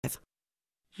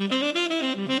From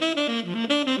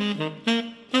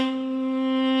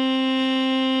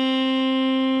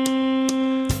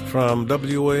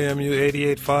WAMU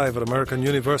 88.5 at American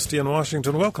University in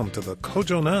Washington, welcome to the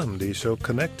Kojo Nandi Show,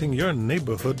 connecting your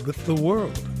neighborhood with the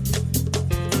world.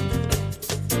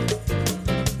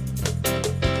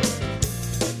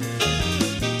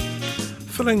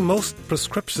 Filling most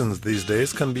prescriptions these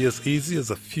days can be as easy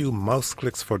as a few mouse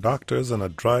clicks for doctors and a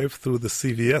drive through the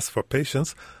CVS for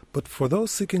patients, but for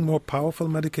those seeking more powerful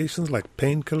medications like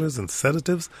painkillers and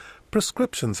sedatives,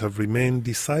 prescriptions have remained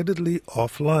decidedly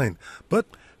offline. But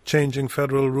changing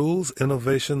federal rules,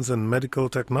 innovations in medical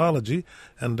technology,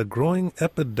 and the growing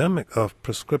epidemic of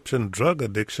prescription drug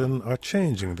addiction are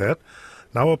changing that.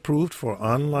 Now approved for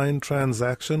online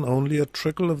transaction, only a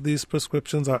trickle of these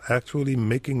prescriptions are actually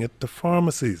making it to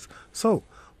pharmacies. So,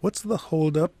 what's the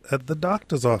holdup at the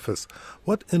doctor's office?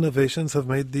 What innovations have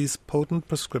made these potent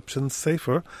prescriptions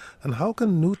safer? And how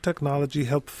can new technology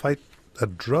help fight a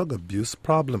drug abuse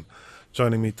problem?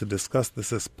 Joining me to discuss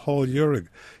this is Paul Uhrig.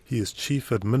 He is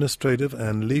Chief Administrative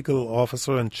and Legal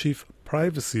Officer and Chief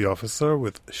Privacy Officer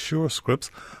with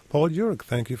SureScripts. Paul Uhrig,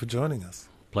 thank you for joining us.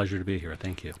 Pleasure to be here.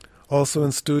 Thank you. Also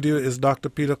in studio is Dr.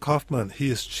 Peter Kaufman. He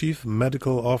is Chief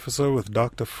Medical Officer with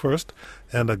Dr. First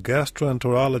and a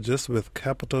gastroenterologist with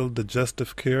Capital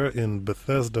Digestive Care in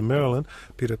Bethesda, Maryland.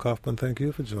 Peter Kaufman, thank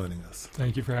you for joining us.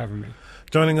 Thank you for having me.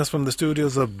 Joining us from the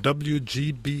studios of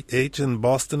WGBH in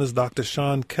Boston is Dr.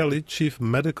 Sean Kelly, Chief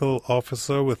Medical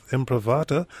Officer with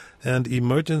Imprivata and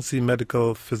Emergency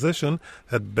Medical Physician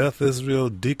at Beth Israel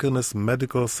Deaconess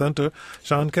Medical Center.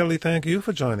 Sean Kelly, thank you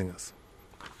for joining us.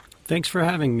 Thanks for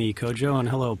having me, Kojo, and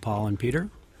hello, Paul and Peter.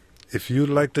 If you'd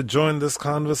like to join this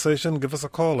conversation, give us a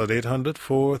call at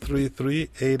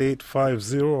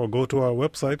 800-433-8850 or go to our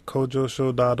website,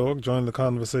 kojoshow.org. Join the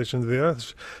conversation there.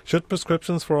 Should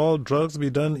prescriptions for all drugs be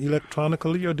done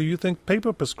electronically, or do you think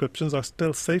paper prescriptions are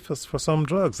still safest for some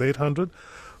drugs?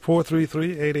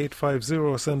 800-433-8850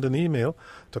 or send an email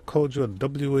to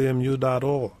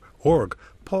kojo@wamu.org.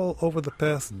 Paul, over the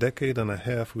past decade and a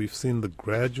half, we've seen the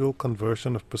gradual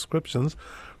conversion of prescriptions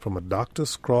from a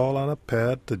doctor's scrawl on a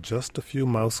pad to just a few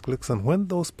mouse clicks. And when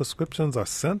those prescriptions are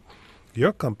sent,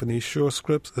 your company,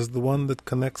 SureScripts, is the one that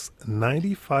connects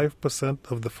 95%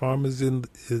 of the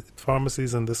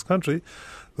pharmacies in this country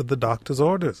with the doctor's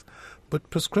orders.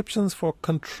 But prescriptions for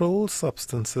controlled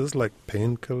substances like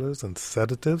painkillers and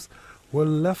sedatives were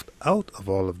left out of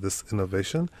all of this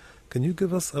innovation. Can you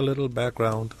give us a little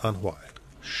background on why?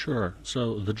 Sure.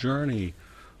 So the journey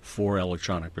for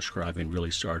electronic prescribing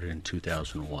really started in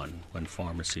 2001 when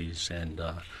pharmacies and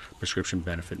prescription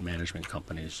benefit management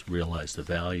companies realized the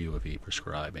value of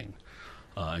e-prescribing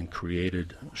and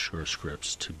created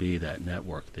SureScripts to be that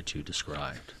network that you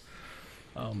described.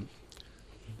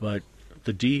 But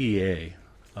the DEA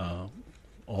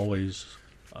always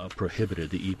prohibited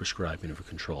the e-prescribing of a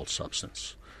controlled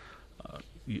substance.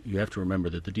 You have to remember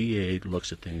that the DEA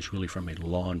looks at things really from a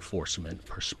law enforcement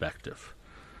perspective.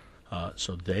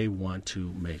 So they want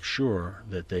to make sure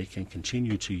that they can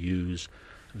continue to use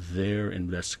their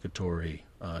investigatory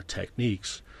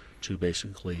techniques to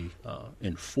basically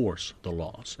enforce the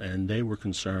laws. And they were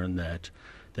concerned that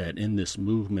in this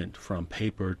movement from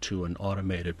paper to an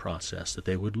automated process, that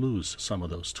they would lose some of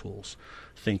those tools.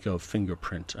 Think of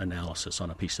fingerprint analysis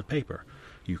on a piece of paper.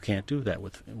 You can't do that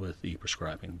with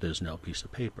e-prescribing. There's no piece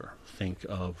of paper. Think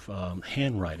of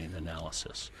handwriting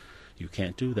analysis. You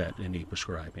can't do that in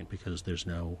e-prescribing because there's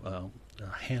no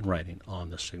handwriting on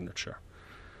the signature.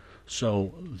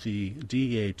 So the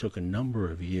DEA took a number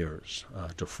of years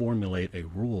to formulate a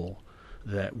rule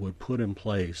that would put in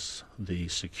place the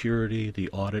security, the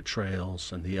audit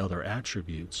trails, and the other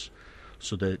attributes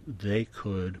so that they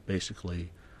could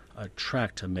basically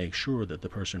track to make sure that the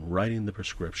person writing the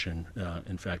prescription,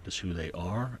 in fact, is who they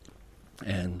are,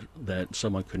 and that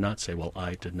someone could not say, well,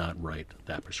 I did not write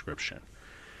that prescription.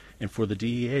 And for the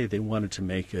DEA, they wanted to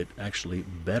make it actually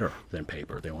better than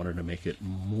paper. They wanted to make it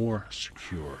more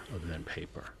secure than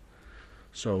paper.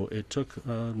 So it took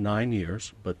 9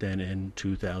 years, but then in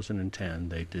 2010,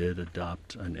 they did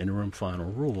adopt an interim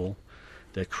final rule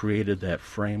that created that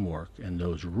framework and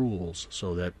those rules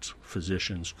so that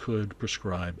physicians could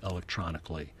prescribe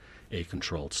electronically a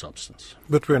controlled substance.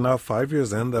 But we're now 5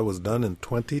 years in. That was done in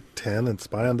 2010, and it's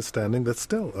my understanding that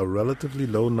still a relatively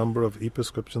low number of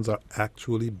e-prescriptions are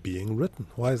actually being written.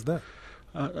 Why is that?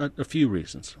 A few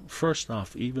reasons. First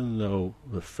off, even though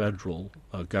the federal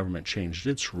government changed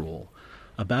its rule,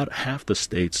 about half the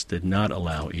states did not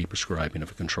allow e-prescribing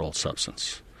of a controlled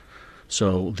substance.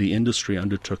 So the industry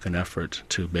undertook an effort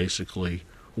to basically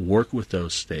work with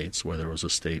those states, whether it was a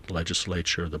state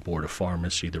legislature, the Board of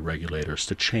Pharmacy, the regulators,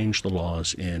 to change the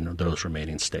laws in those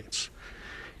remaining states.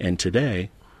 And today,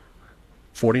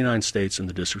 49 states in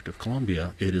the District of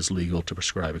Columbia, it is legal to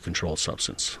prescribe a controlled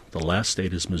substance. The last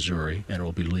state is Missouri, and it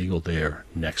will be legal there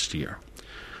next year.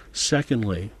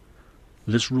 Secondly,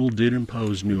 this rule did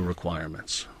impose new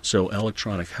requirements. So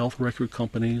electronic health record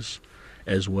companies,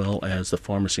 as well as the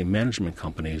pharmacy management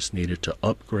companies, needed to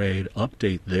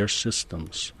update their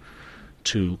systems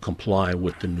to comply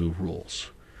with the new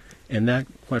rules. And that,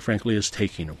 quite frankly, is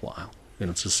taking a while. And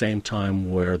it's the same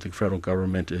time where the federal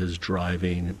government is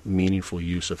driving meaningful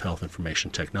use of health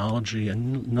information technology,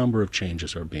 and a number of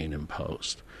changes are being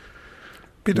imposed.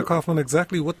 Peter Kaufman,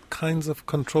 exactly what kinds of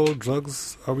controlled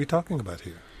drugs are we talking about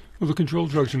here? Well, the controlled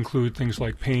drugs include things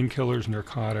like painkillers,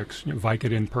 narcotics,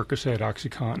 Vicodin, Percocet,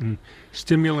 OxyContin,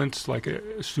 stimulants like a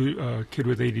kid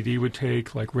with ADD would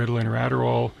take, like Ritalin or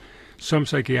Adderall, some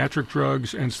psychiatric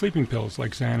drugs, and sleeping pills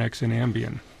like Xanax and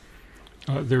Ambien.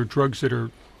 They're drugs that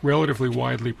are relatively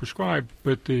widely prescribed,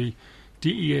 but the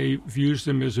DEA views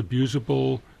them as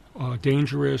abusable,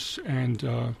 dangerous,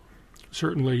 and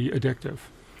certainly addictive.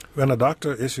 When a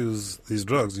doctor issues these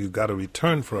drugs, you've got to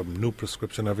return for a new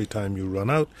prescription every time you run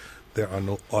out. There are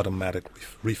no automatic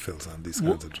refills on these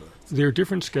kinds of drugs. There are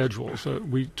different schedules.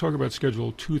 We talk about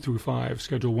Schedule 2 through 5.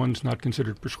 Schedule 1 is not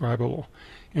considered prescribable.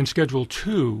 In Schedule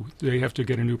 2, they have to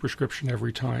get a new prescription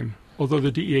every time, although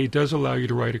the DEA does allow you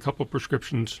to write a couple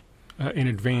prescriptions in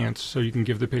advance, so you can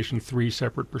give the patient 3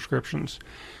 separate prescriptions.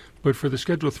 But for the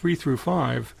Schedule 3 through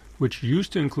 5, which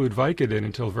used to include Vicodin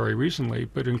until very recently,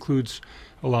 but includes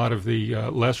a lot of the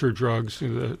lesser drugs,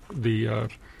 the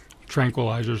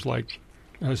tranquilizers like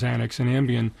Xanax and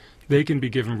Ambien, they can be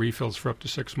given refills for up to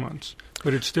 6 months.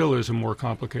 But it still is a more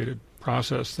complicated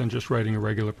process than just writing a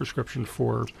regular prescription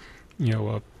for,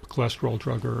 a cholesterol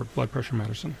drug or a blood pressure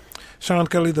medicine. Sean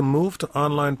Kelly, the move to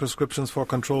online prescriptions for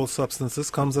controlled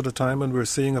substances comes at a time when we're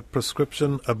seeing a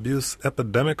prescription abuse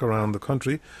epidemic around the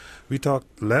country. We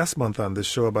talked last month on this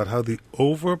show about how the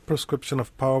over-prescription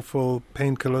of powerful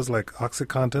painkillers like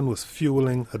OxyContin was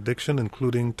fueling addiction,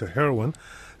 including to heroin.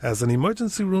 As an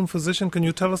emergency room physician, can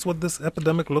you tell us what this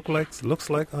epidemic looks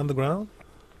like on the ground?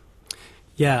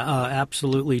 Yeah,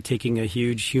 absolutely taking a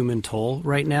huge human toll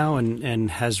right now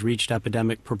and has reached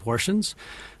epidemic proportions.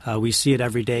 We see it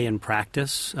every day in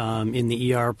practice. In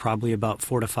the ER, probably about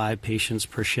 4 to 5 patients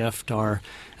per shift are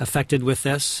affected with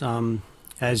this.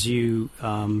 As you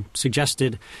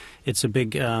suggested, it's a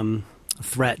big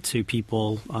threat to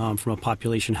people from a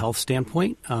population health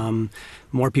standpoint.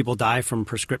 More people die from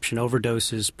prescription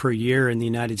overdoses per year in the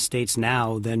United States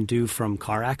now than do from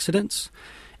car accidents.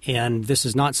 And this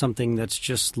is not something that's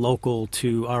just local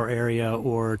to our area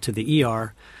or to the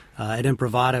ER. At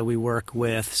Imprivata, we work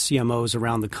with CMOs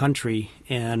around the country,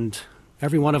 and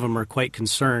every one of them are quite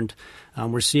concerned.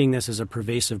 We're seeing this as a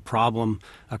pervasive problem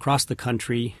across the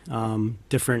country,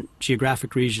 different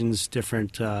geographic regions,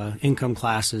 different income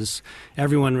classes.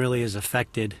 Everyone really is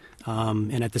affected.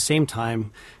 And at the same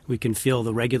time, we can feel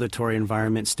the regulatory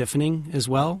environment stiffening as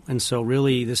well. And so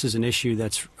really, this is an issue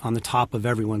that's on the top of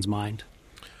everyone's mind.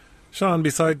 Sean,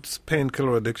 besides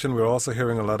painkiller addiction, we're also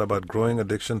hearing a lot about growing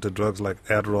addiction to drugs like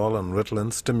Adderall and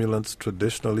Ritalin, stimulants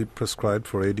traditionally prescribed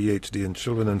for ADHD in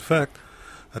children. In fact,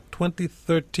 a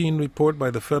 2013 report by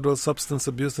the Federal Substance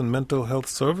Abuse and Mental Health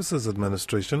Services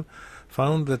Administration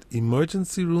found that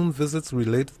emergency room visits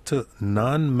related to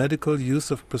non-medical use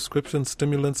of prescription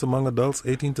stimulants among adults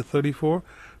 18 to 34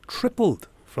 tripled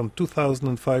from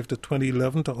 2005 to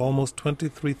 2011 to almost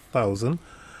 23,000.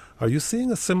 Are you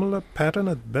seeing a similar pattern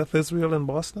at Beth Israel in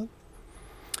Boston?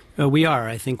 We are.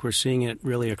 I think we're seeing it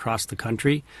really across the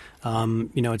country.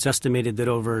 It's estimated that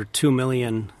over 2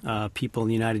 million people in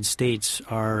the United States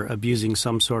are abusing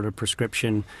some sort of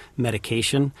prescription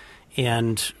medication.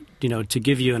 And, to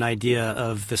give you an idea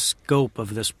of the scope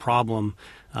of this problem,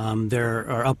 there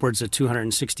are upwards of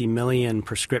 260 million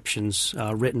prescriptions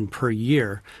written per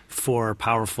year for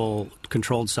powerful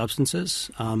controlled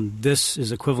substances. This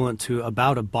is equivalent to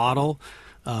about a bottle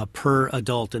per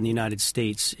adult in the United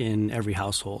States in every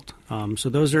household. So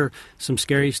those are some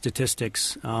scary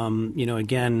statistics.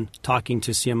 Again, talking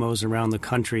to CMOs around the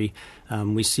country,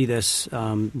 we see this,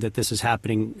 that this is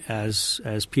happening, as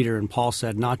Peter and Paul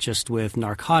said, not just with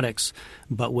narcotics,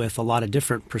 but with a lot of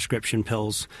different prescription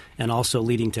pills, and also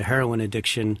leading to heroin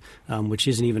addiction, which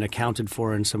isn't even accounted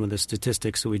for in some of the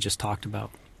statistics that we just talked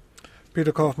about.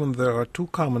 Peter Kaufman, there are 2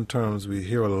 common terms we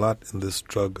hear a lot in this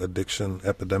drug addiction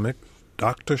epidemic: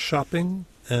 doctor shopping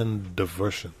and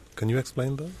diversion. Can you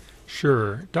explain that?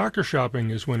 Sure. Doctor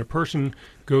shopping is when a person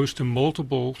goes to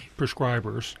multiple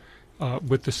prescribers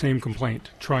with the same complaint,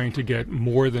 trying to get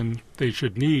more than they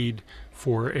should need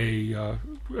for a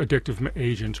addictive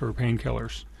agent or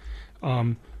painkillers.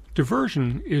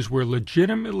 Diversion is where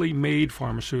legitimately made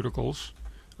pharmaceuticals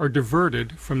are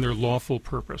diverted from their lawful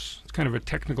purpose. It's kind of a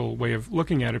technical way of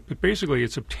looking at it, but basically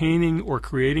it's obtaining or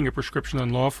creating a prescription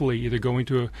unlawfully, either going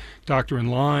to a doctor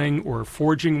and lying or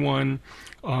forging one,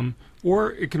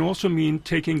 or it can also mean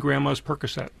taking grandma's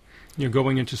Percocet,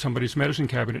 going into somebody's medicine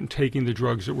cabinet and taking the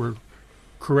drugs that were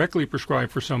correctly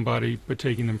prescribed for somebody, but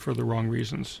taking them for the wrong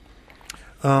reasons.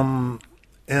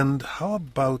 And how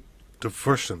about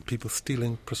diversion? People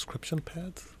stealing prescription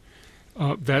pads?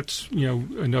 That's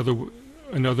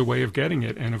another way of getting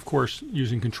it. And of course,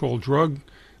 using controlled drug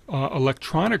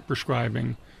electronic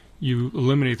prescribing, you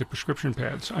eliminate the prescription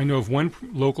pads. I know of one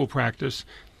local practice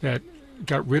that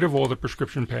got rid of all the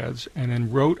prescription pads and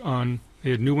then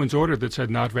they had new ones ordered that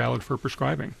said not valid for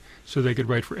prescribing. So they could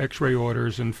write for x-ray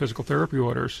orders and physical therapy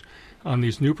orders on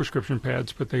these new prescription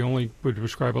pads, but they only would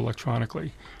prescribe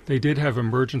electronically. They did have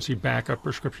emergency backup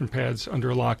prescription pads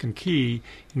under lock and key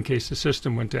in case the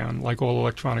system went down. Like all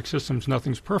electronic systems,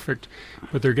 nothing's perfect,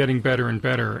 but they're getting better and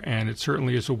better, and it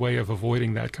certainly is a way of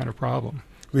avoiding that kind of problem.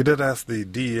 We did ask the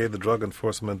DEA, the Drug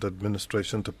Enforcement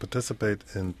Administration, to participate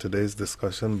in today's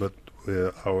discussion, but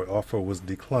our offer was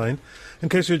declined. In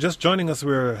case you're just joining us,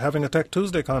 we're having a Tech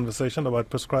Tuesday conversation about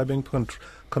prescribing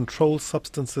controlled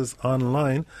substances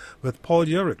online with Paul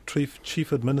Urich,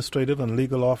 Chief Administrative and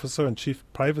Legal Officer and Chief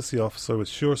Privacy Officer with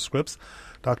SureScripts.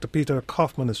 Dr. Peter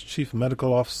Kaufman is Chief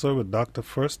Medical Officer with Dr.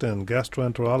 First and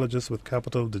Gastroenterologist with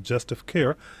Capital Digestive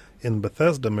Care in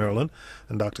Bethesda, Maryland.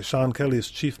 And Dr. Sean Kelly is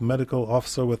Chief Medical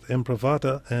Officer with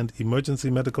Imprivata and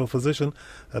Emergency Medical Physician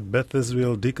at Beth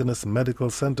Israel Deaconess Medical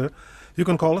Center. You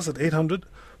can call us at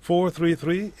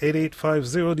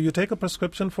 800-433-8850. Do you take a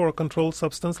prescription for a controlled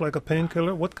substance like a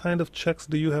painkiller? What kind of checks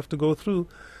do you have to go through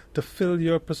to fill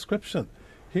your prescription?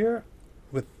 Here,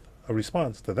 with a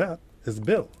response to that, is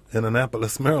Bill in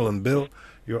Annapolis, Maryland. Bill,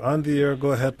 you're on the air.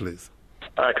 Go ahead, please.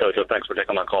 Hi, Kojo. Thanks for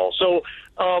taking my call. So,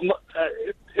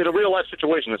 in a real-life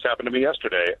situation, this happened to me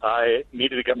yesterday. I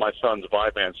needed to get my son's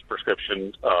Vyvanse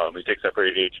prescription. He takes that for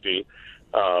ADHD.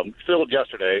 Filled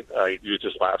yesterday. I used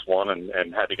his last one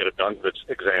and had to get it done because it's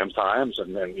exam times,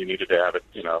 and you needed to have it,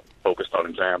 focused on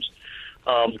exams.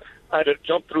 I had to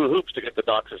jump through hoops to get the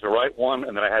doctors the right one,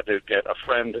 and then I had to get a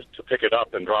friend to pick it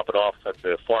up and drop it off at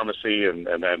the pharmacy and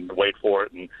then wait for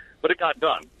it. But it got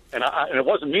done. And it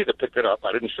wasn't me that picked it up.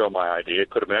 I didn't show my ID. It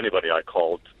could have been anybody I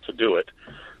called to do it.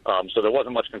 So there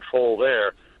wasn't much control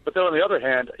there. But then on the other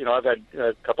hand, I've had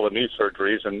a couple of knee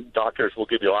surgeries, and doctors will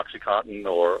give you OxyContin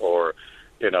or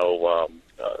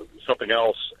something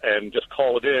else and just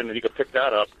call it in, and you can pick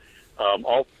that up.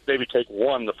 I'll maybe take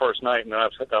one the first night, and then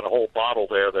I've got a whole bottle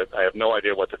there that I have no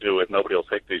idea what to do with. Nobody will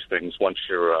take these things once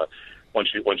you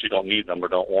don't need them or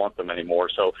don't want them anymore.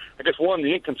 So I guess one,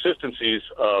 the inconsistencies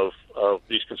of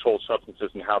these controlled substances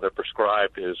and how they're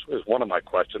prescribed is one of my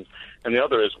questions. And the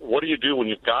other is, what do you do when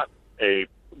you've got a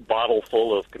bottle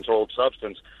full of controlled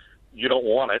substance? You don't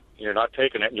want it, you're not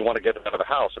taking it, and you want to get it out of the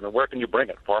house. I mean, where can you bring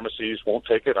it? Pharmacies won't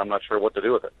take it. I'm not sure what to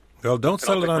do with it. Well, don't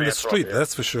sell it on the street,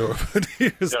 that's for sure. But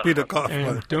here's Peter Kaufman.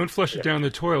 And don't flush it down the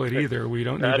toilet either. We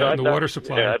don't need that in the water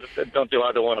supply. Yeah, don't do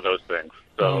either one of those things.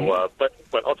 So, but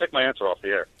I'll take my answer off the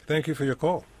air. Thank you for your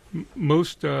call.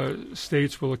 Most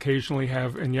states will occasionally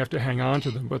have, and you have to hang on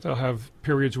to them, but they'll have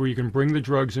periods where you can bring the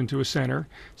drugs into a center.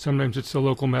 Sometimes it's the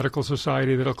local medical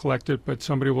society that'll collect it, but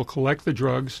somebody will collect the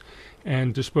drugs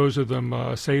and dispose of them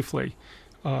safely.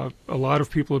 A lot of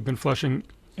people have been flushing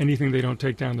anything they don't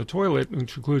take down the toilet,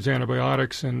 which includes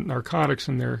antibiotics and narcotics,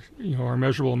 and there are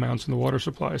measurable amounts in the water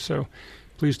supply. So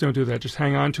please don't do that. Just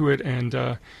hang on to it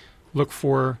and look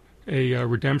for a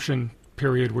redemption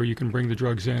period where you can bring the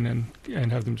drugs in and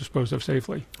have them disposed of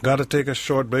safely. Got to take a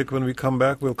short break. When we come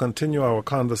back, we'll continue our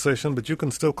conversation, but you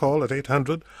can still call at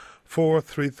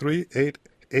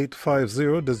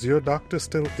 800-433-8850. Does your doctor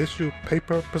still issue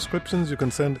paper prescriptions? You can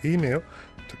send email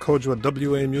to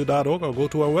kojo@wamu.org or go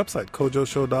to our website,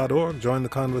 kojoshow.org. Join the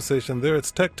conversation there.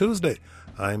 It's Tech Tuesday.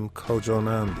 I'm Kojo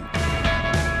Nandi.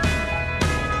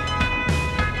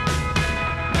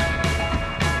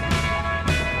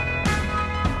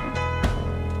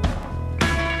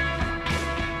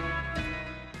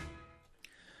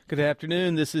 Good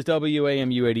afternoon. This is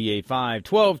WAMU 88.5,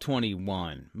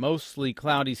 1221. Mostly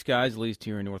cloudy skies, at least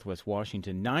here in Northwest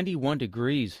Washington. 91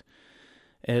 degrees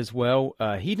as well.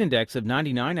 Heat index of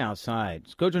 99 outside.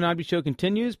 Kojo Nadi Show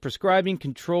continues. Prescribing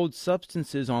controlled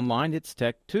substances online. It's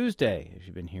Tech Tuesday, as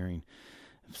you've been hearing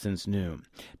since noon.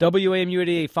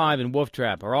 WAMU 88.5 and Wolf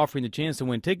Trap are offering the chance to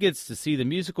win tickets to see the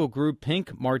musical group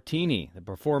Pink Martini. The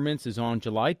performance is on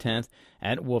July 10th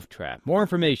at Wolf Trap. More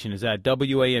information is at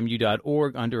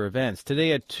WAMU.org under events.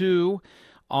 Today at 2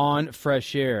 on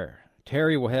Fresh Air,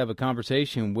 Terry will have a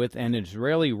conversation with an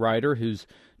Israeli writer whose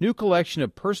new collection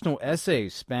of personal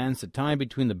essays spans the time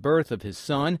between the birth of his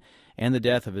son and the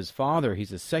death of his father.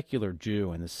 He's a secular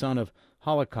Jew and the son of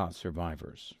Holocaust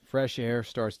survivors. Fresh Air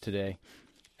starts today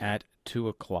at 2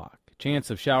 o'clock.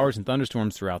 Chance of showers and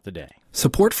thunderstorms throughout the day.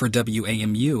 Support for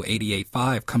WAMU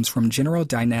 88.5 comes from General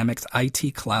Dynamics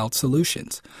IT Cloud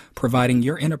Solutions, providing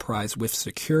your enterprise with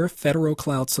secure federal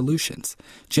cloud solutions.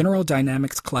 General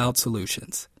Dynamics Cloud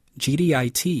Solutions,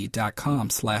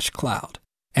 gdit.com/cloud.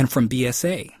 And from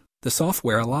BSA, the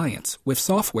Software Alliance. With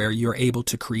software, you're able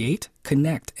to create,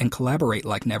 connect, and collaborate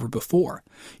like never before.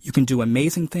 You can do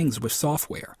amazing things with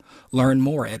software. Learn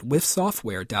more at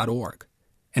withsoftware.org.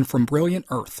 And from Brilliant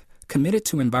Earth, committed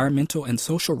to environmental and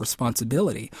social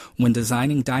responsibility when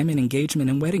designing diamond engagement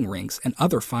and wedding rings and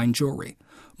other fine jewelry.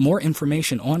 More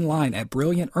information online at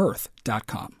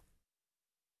brilliantearth.com.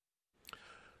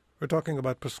 We're talking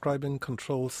about prescribing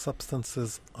controlled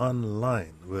substances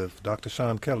online with Dr.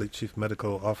 Sean Kelly, Chief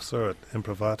Medical Officer at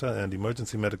Imprivata and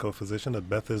Emergency Medical Physician at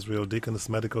Beth Israel Deaconess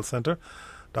Medical Center.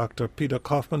 Dr. Peter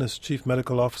Kaufman is Chief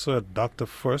Medical Officer at Dr.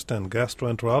 First and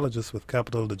gastroenterologist with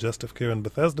Capital Digestive Care in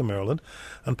Bethesda, Maryland.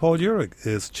 And Paul Uhrig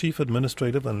is Chief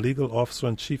Administrative and Legal Officer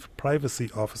and Chief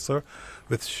Privacy Officer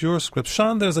with SureScript.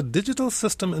 Sean, there's a digital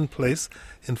system in place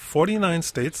in 49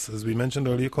 states, as we mentioned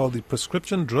earlier, called the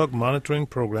Prescription Drug Monitoring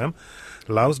Program. It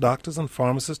allows doctors and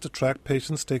pharmacists to track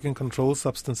patients taking controlled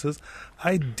substances.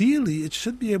 Ideally, it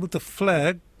should be able to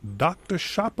flag doctor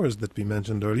shoppers that we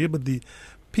mentioned earlier, but the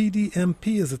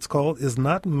PDMP, as it's called, is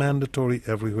not mandatory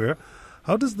everywhere.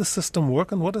 How does the system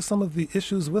work, and what are some of the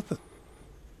issues with it?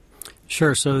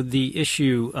 Sure. So the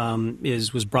issue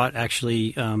was brought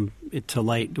actually to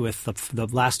light with the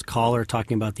last caller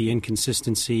talking about the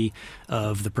inconsistency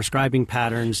of the prescribing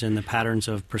patterns and the patterns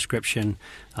of prescription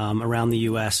around the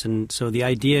U.S. And so the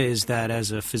idea is that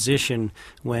as a physician,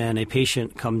 when a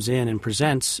patient comes in and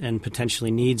presents and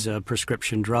potentially needs a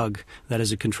prescription drug that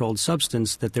is a controlled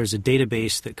substance, that there's a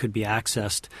database that could be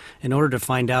accessed in order to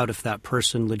find out if that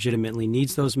person legitimately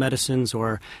needs those medicines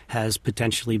or has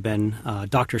potentially been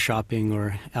doctor shopping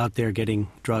or out there getting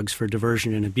drugs for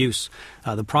diversion and abuse.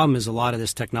 The problem is a lot of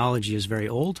this technology is very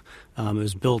old. It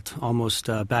was built almost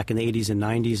back in the 80s and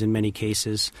 90s in many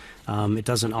cases. It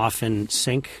doesn't often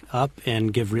sync up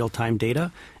and give real-time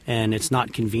data, and it's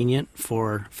not convenient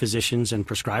for physicians and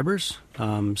prescribers.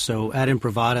 So at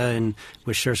Imprivata and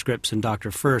with SureScripts and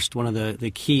Dr. First, one of the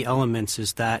key elements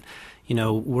is that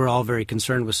we're all very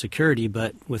concerned with security,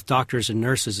 but with doctors and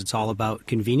nurses, it's all about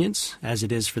convenience, as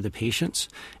it is for the patients.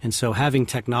 And so having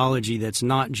technology that's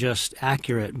not just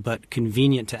accurate, but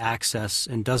convenient to access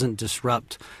and doesn't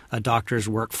disrupt a doctor's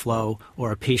workflow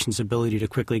or a patient's ability to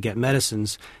quickly get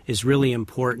medicines is really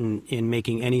important in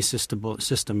making any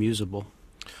system usable.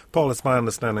 Paul, it's my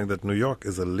understanding that New York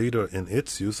is a leader in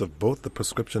its use of both the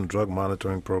Prescription Drug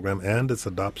Monitoring Program and its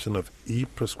adoption of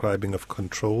e-prescribing of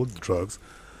controlled drugs.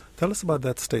 Tell us about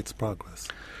that state's progress.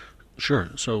 Sure.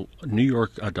 So New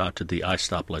York adopted the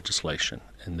iStop legislation,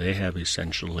 and they have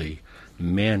essentially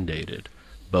mandated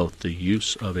both the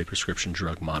use of a prescription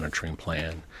drug monitoring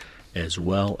plan as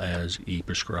well as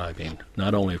e-prescribing,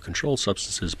 not only of controlled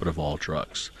substances, but of all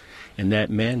drugs. And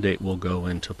that mandate will go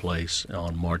into place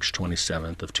on March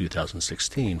 27th of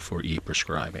 2016 for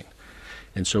e-prescribing.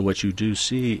 And so what you do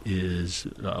see is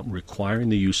requiring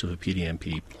the use of a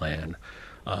PDMP plan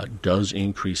does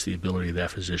increase the ability of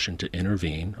that physician to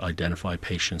intervene, identify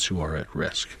patients who are at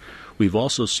risk. We've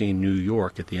also seen New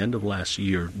York, at the end of last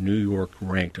year, New York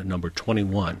ranked at number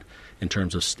 21 in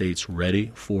terms of states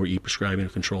ready for e-prescribing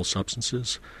of controlled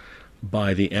substances.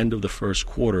 By the end of the first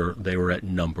quarter, they were at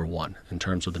number 1 in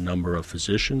terms of the number of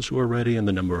physicians who are ready and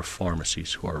the number of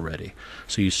pharmacies who are ready.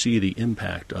 So you see the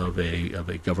impact of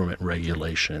a government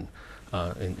regulation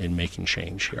in making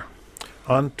change here.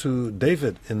 On to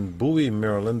David in Bowie,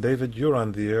 Maryland. David, you're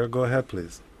on the air. Go ahead,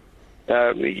 please.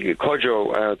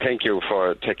 Kojo, thank you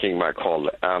for taking my call.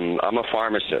 I'm a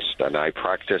pharmacist, and I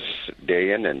practice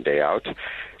day in and day out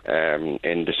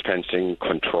in dispensing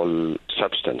controlled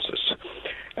substances.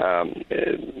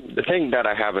 The thing that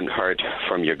I haven't heard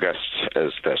from your guests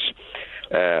is this.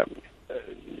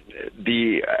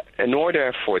 In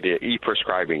order for the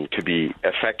e-prescribing to be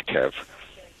effective,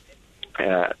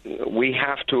 we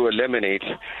have to eliminate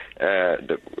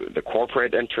the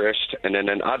corporate interest and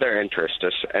then other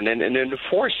interests, and then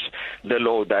enforce the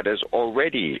law that is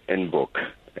already in book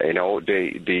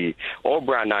The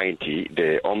OBRA 90,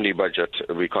 the Omni Budget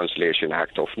Reconciliation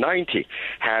Act of 90,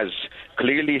 has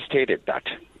clearly stated that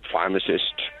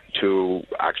pharmacists to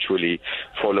actually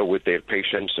follow with their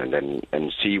patients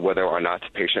and see whether or not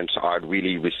patients are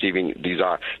really receiving. These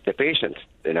are the patients.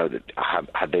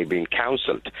 Have they been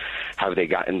counseled? Have they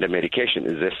gotten the medication?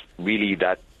 Is this really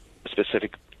that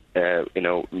specific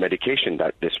medication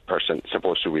that this person is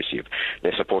supposed to receive?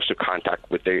 They're supposed to contact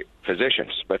with their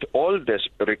physicians. But all this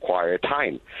requires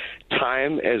time.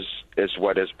 Time is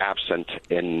what is absent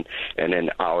in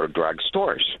our drug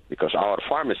stores, because our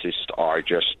pharmacists are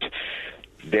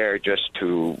they're just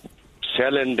to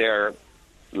sell in their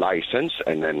license,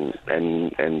 and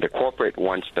the corporate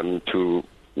wants them to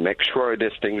make sure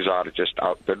these things are just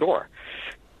out the door.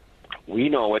 We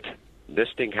know it. This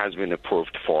thing has been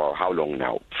approved for how long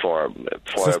now?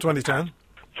 Since 2010?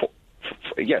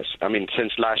 Yes, I mean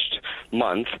since last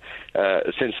month,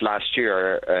 since last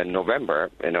year, November.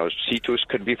 C2s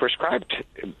could be prescribed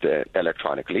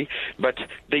electronically, but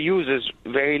the use is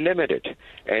very limited.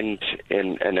 And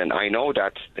I know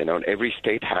that every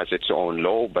state has its own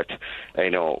law, but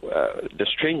the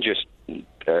stringent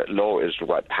law is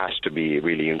what has to be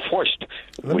really enforced.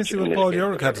 Let me see what Paul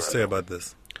Yorick had to say about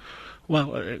this.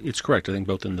 Well, it's correct. I think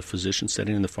both in the physician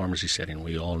setting and the pharmacy setting,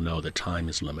 we all know that time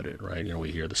is limited, right?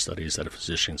 We hear the studies that a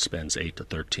physician spends 8 to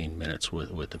 13 minutes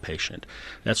with the patient.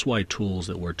 That's why tools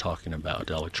that we're talking about,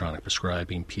 electronic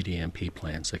prescribing, PDMP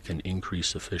plans that can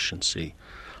increase efficiency,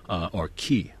 are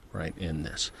key, right, in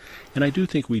this. And I do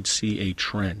think we'd see a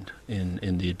trend in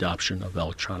the adoption of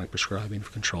electronic prescribing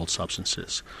of controlled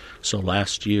substances. So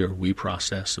last year, we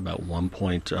processed about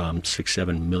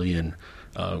 1.67 million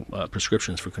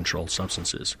prescriptions for controlled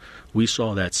substances. We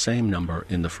saw that same number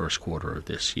in the first quarter of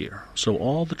this year. So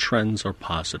all the trends are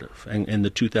positive, and the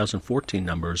 2014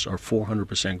 numbers are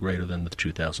 400% greater than the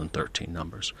 2013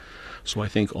 numbers. So I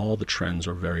think all the trends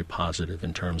are very positive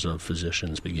in terms of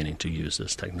physicians beginning to use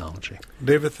this technology.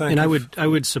 David, thank you. And I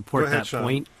would support ahead, that Sean.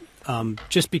 point.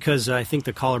 Just because I think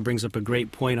the caller brings up a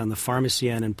great point on the pharmacy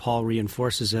end, and Paul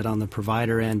reinforces it on the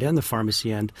provider end and the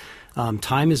pharmacy end.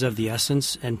 Time is of the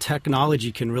essence, and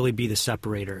technology can really be the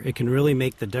separator. It can really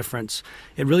make the difference.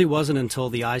 It really wasn't until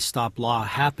the I-Stop law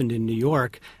happened in New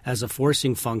York as a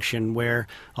forcing function where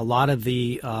a lot of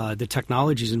the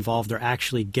technologies involved are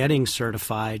actually getting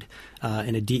certified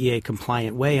in a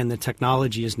DEA-compliant way, and the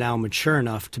technology is now mature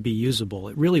enough to be usable.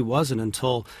 It really wasn't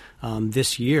until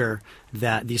this year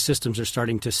that these systems are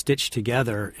starting to stitch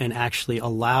together and actually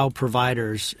allow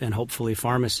providers and hopefully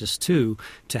pharmacists too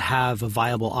to have a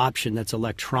viable option that's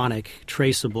electronic,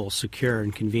 traceable, secure,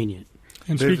 and convenient.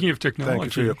 And David, speaking of technology, thank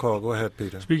you for your call. Go ahead,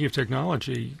 Peter. Speaking of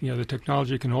technology, the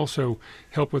technology can also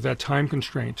help with that time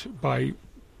constraint by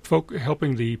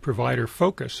helping the provider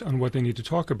focus on what they need to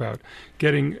talk about,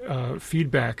 getting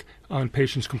feedback on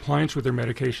patients' compliance with their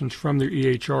medications from their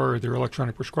EHR or their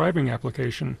electronic prescribing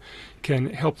application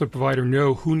can help the provider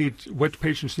know what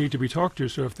patients need to be talked to.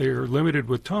 So if they are limited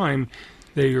with time,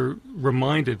 they are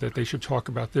reminded that they should talk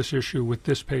about this issue with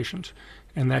this patient,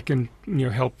 and that can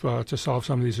help to solve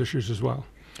some of these issues as well.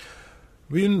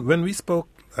 When we spoke,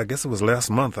 I guess it was last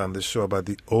month on this show, about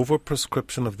the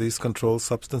overprescription of these controlled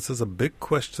substances, a big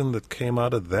question that came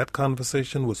out of that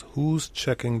conversation was who's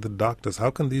checking the doctors? How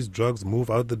can these drugs move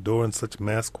out the door in such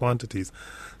mass quantities?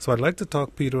 So I'd like to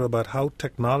talk, Peter, about how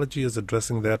technology is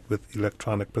addressing that with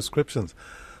electronic prescriptions.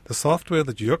 The software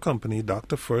that your company,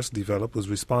 Dr. First, developed was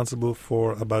responsible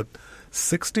for about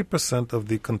 60% of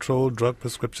the controlled drug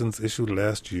prescriptions issued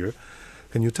last year.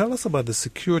 Can you tell us about the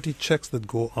security checks that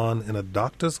go on in a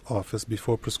doctor's office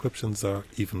before prescriptions are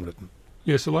even written?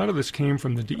 Yes, a lot of this came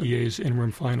from the DEA's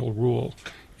interim final rule,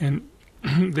 and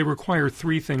they require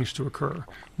three things to occur.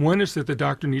 One is that the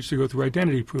doctor needs to go through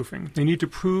identity proofing. They need to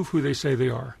prove who they say they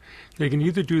are. They can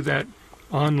either do that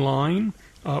online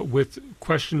with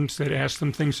questions that ask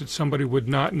them things that somebody would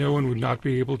not know and would not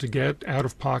be able to get,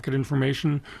 out-of-pocket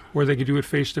information, or they can do it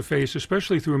face-to-face,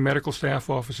 especially through a medical staff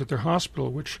office at their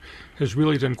hospital, which has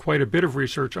really done quite a bit of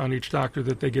research on each doctor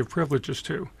that they give privileges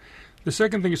to. The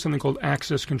second thing is something called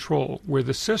access control, where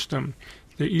the system,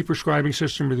 the e-prescribing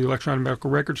system or the electronic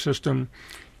medical record system,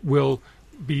 will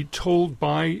be told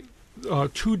by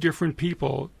two different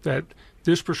people that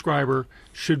this prescriber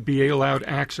should be allowed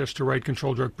access to write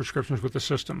controlled drug prescriptions with the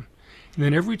system. And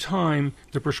then every time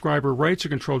the prescriber writes a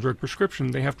controlled drug prescription,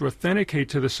 they have to authenticate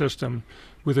to the system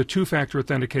with a two-factor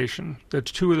authentication.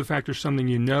 That's two of the factors: something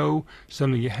you know,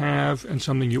 something you have, and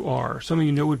something you are. Something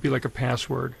you know would be like a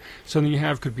password. Something you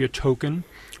have could be a token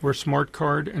or a smart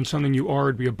card, and something you are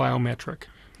would be a biometric.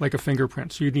 like a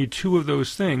fingerprint. So you need two of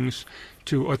those things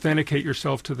to authenticate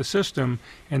yourself to the system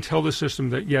and tell the system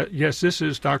that, yes, this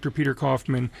is Dr. Peter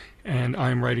Kaufman, and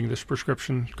I'm writing this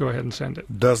prescription. Go ahead and send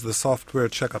it. Does the software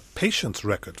check a patient's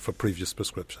record for previous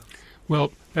prescriptions?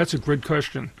 Well, that's a good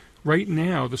question. Right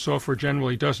now, the software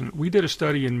generally doesn't. We did a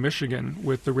study in Michigan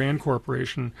with the RAND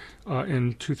Corporation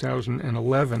in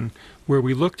 2011 where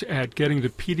we looked at getting the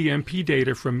PDMP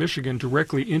data from Michigan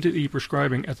directly into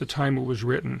e-prescribing at the time it was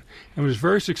written, and was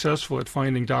very successful at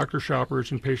finding doctor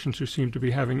shoppers and patients who seemed to be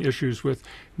having issues with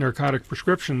narcotic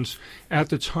prescriptions at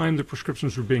the time the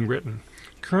prescriptions were being written.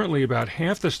 Currently, about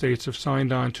half the states have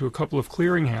signed on to a couple of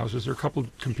clearinghouses, or a couple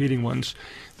of competing ones,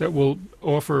 that will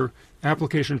offer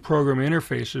application program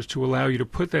interfaces to allow you to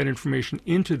put that information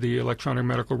into the electronic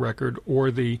medical record or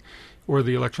the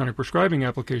electronic prescribing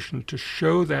application to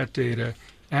show that data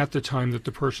at the time that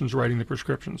the person's writing the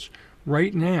prescriptions.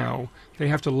 Right now, they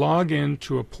have to log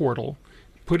into a portal,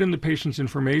 put in the patient's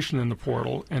information in the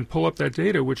portal, and pull up that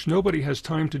data, which nobody has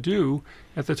time to do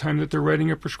at the time that they're writing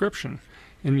a prescription.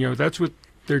 And, that's what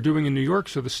they're doing in New York,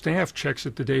 so the staff checks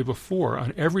it the day before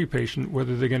on every patient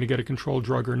whether they're going to get a controlled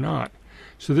drug or not.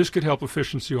 So this could help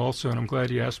efficiency also, and I'm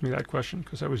glad you asked me that question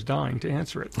because I was dying to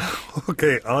answer it.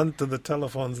 Okay, on to the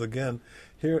telephones again.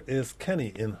 Here is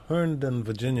Kenny in Herndon,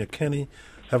 Virginia. Kenny,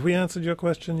 have we answered your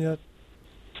question yet?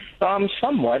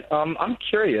 Somewhat. I'm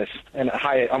curious, and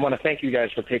hi, I want to thank you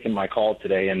guys for taking my call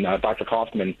today, and Dr.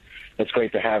 Kaufman, it's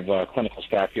great to have clinical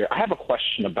staff here. I have a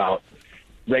question about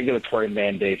regulatory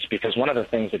mandates, because one of the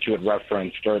things that you had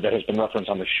referenced, or that has been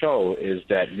referenced on the show, is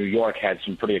that New York had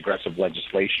some pretty aggressive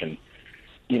legislation.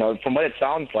 From what it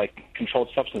sounds like, controlled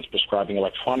substance prescribing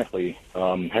electronically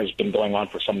has been going on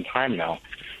for some time now.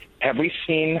 Have we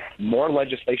seen more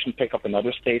legislation pick up in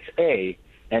other states, A?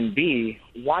 And B,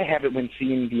 why haven't we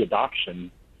seen the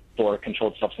adoption for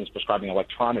controlled substance prescribing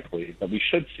electronically that we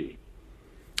should see?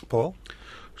 Paul?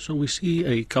 So we see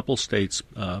a couple states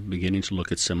beginning to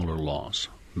look at similar laws.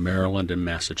 Maryland and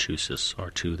Massachusetts are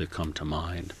two that come to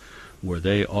mind, where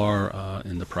they are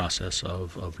in the process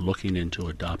of looking into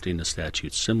adopting a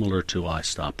statute similar to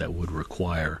iStop that would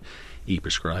require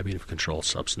e-prescribing of controlled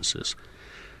substances.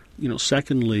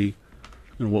 Secondly,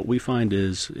 what we find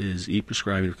is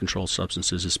e-prescribing of controlled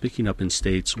substances is picking up in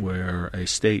states where a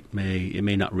state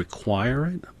may not require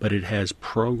it, but it has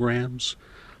programs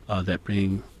that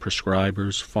bring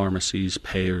prescribers, pharmacies,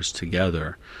 payers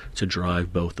together to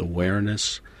drive both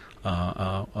awareness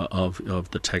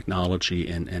of the technology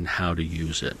and how to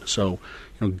use it. So,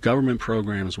 government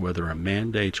programs, whether a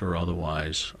mandate or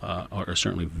otherwise, are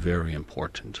certainly very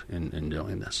important in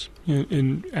doing this.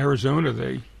 In Arizona,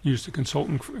 they used a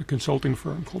consulting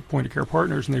firm called Point of Care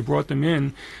Partners, and they brought them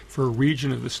in for a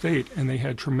region of the state, and they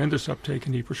had tremendous uptake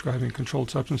in e-prescribing controlled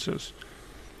substances.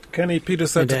 Kenny, Peter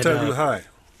said to tell you hi.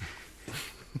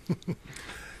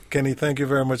 Kenny, thank you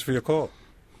very much for your call.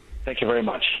 Thank you very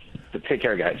much. Take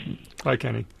care, guys. Hi,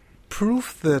 Kenny.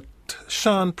 Proof that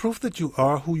you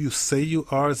are who you say you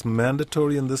are is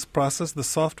mandatory in this process. The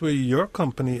software your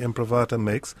company, Imprivata,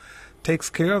 makes takes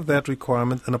care of that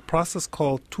requirement in a process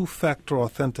called two-factor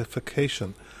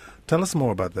authentication. Tell us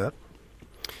more about that.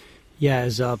 Yeah,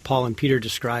 as Paul and Peter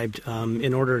described,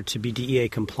 in order to be DEA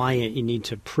compliant, you need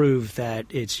to prove that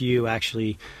it's you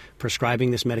actually prescribing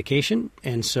this medication,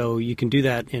 and so you can do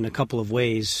that in a couple of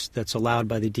ways that's allowed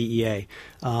by the DEA.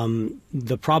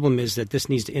 The problem is that this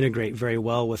needs to integrate very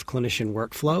well with clinician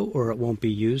workflow or it won't be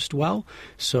used well.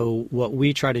 So what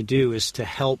we try to do is to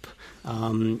help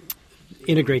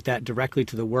integrate that directly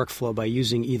to the workflow by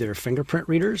using either fingerprint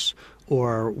readers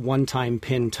or one-time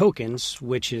PIN tokens,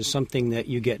 which is something that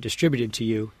you get distributed to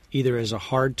you either as a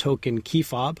hard token key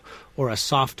fob or a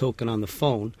soft token on the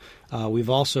phone. We've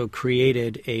also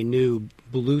created a new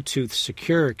Bluetooth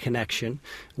secure connection,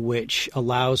 which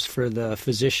allows for the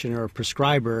physician or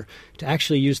prescriber to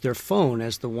actually use their phone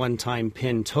as the one-time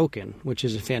PIN token, which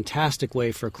is a fantastic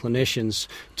way for clinicians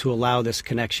to allow this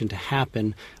connection to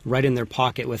happen right in their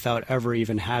pocket without ever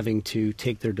even having to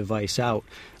take their device out.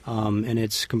 And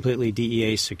it's completely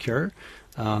DEA secure.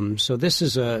 So this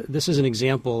is an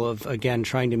example of, again,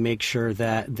 trying to make sure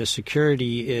that the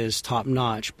security is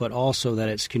top-notch, but also that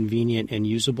it's convenient and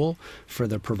usable for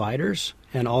the providers.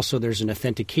 And also there's an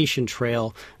authentication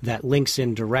trail that links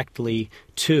in directly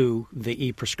to the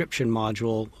e-prescription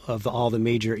module of all the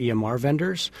major EMR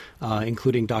vendors,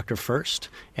 including Dr. First,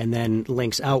 and then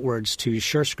links outwards to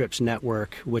SureScript's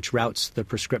network, which routes the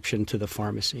prescription to the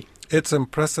pharmacy. It's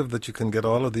impressive that you can get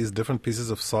all of these different pieces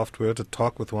of software to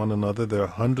talk with one another. There are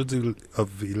hundreds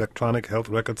of electronic health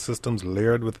record systems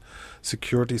layered with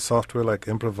security software like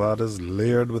Imprivata's,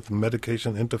 layered with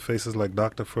medication interfaces like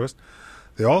Dr. First.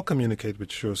 They all communicate with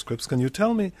SureScripts. Can you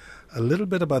tell me a little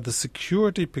bit about the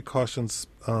security precautions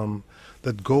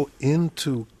that go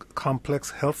into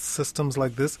complex health systems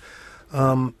like this,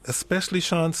 especially,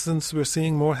 Sean, since we're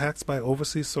seeing more hacks by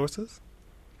overseas sources?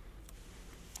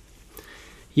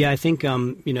 Yeah, I think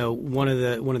one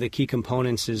of the key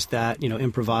components is that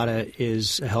Imprivata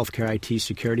is a healthcare IT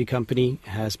security company,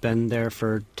 has been there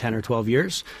for 10 or 12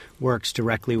 years, works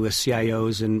directly with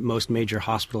CIOs in most major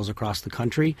hospitals across the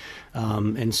country,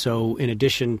 and so in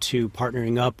addition to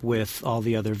partnering up with all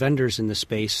the other vendors in the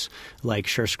space like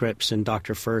SureScripts and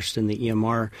Dr. First and the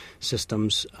EMR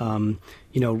systems,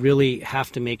 really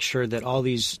have to make sure that all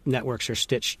these networks are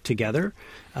stitched together.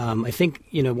 I think,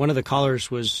 one of the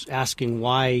callers was asking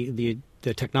why the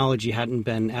technology hadn't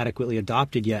been adequately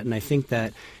adopted yet, and I think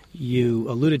that you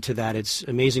alluded to that. It's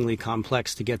amazingly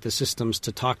complex to get the systems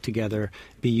to talk together,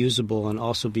 be usable, and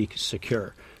also be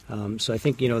secure. So I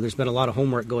think, there's been a lot of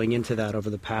homework going into that over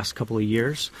the past couple of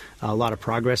years. A lot of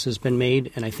progress has been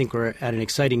made, and I think we're at an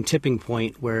exciting tipping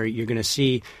point where you're going to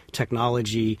see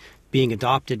technology being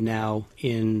adopted now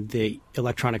in the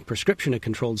electronic prescription of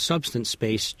controlled substance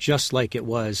space, just like it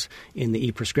was in the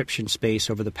e-prescription space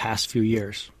over the past few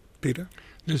years. Peter?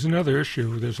 There's another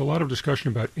issue. There's a lot of discussion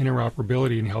about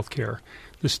interoperability in healthcare.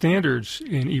 The standards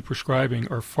in e-prescribing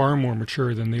are far more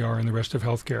mature than they are in the rest of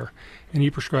healthcare. And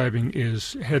e-prescribing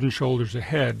is head and shoulders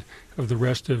ahead of the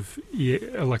rest of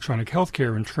electronic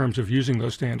healthcare in terms of using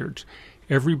those standards.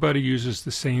 Everybody uses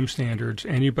the same standards.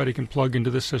 Anybody can plug into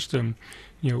the system,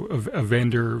 a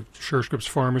vendor, SureScripts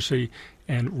pharmacy,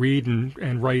 and read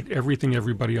and write everything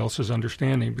everybody else is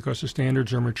understanding because the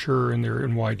standards are mature and they're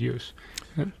in wide use.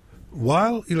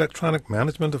 While electronic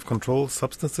management of controlled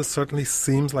substances certainly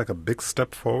seems like a big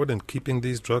step forward in keeping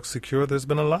these drugs secure, there's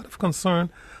been a lot of concern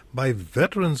by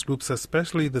veterans groups,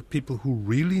 especially that people who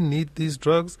really need these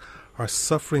drugs are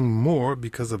suffering more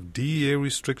because of DEA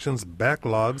restrictions,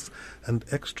 backlogs, and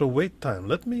extra wait time.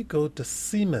 Let me go to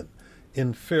Seaman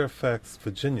in Fairfax,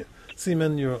 Virginia.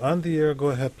 Seaman, you're on the air. Go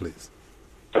ahead, please.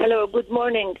 Hello, good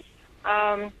morning.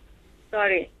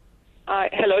 Sorry.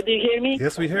 Hello, do you hear me?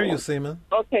 Yes, we hear you, Seaman.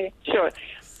 Okay, sure.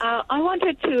 I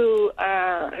wanted to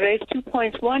raise 2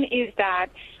 points. One is that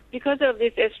because of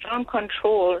this strong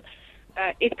control,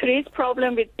 it creates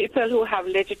problem with people who have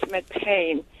legitimate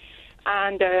pain.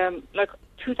 And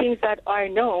two things that I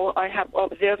know I have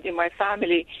observed in my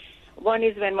family. One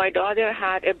is when my daughter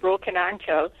had a broken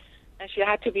ankle, and she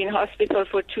had to be in hospital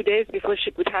for 2 days before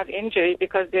she could have injury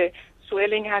because the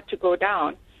swelling had to go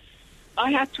down.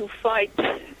 I had to fight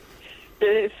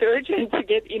the surgeon to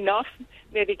get enough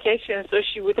medication so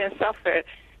she wouldn't suffer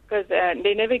because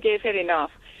they never gave her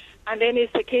enough. And then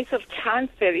it's the case of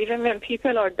cancer. Even when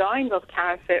people are dying of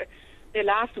cancer, the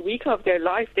last week of their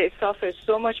life, they suffer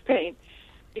so much pain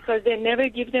because they never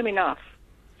give them enough.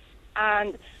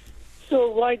 And so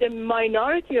while the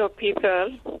minority of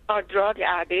people are drug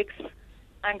addicts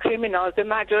and criminals, the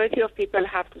majority of people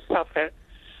have to suffer.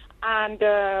 And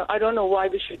I don't know why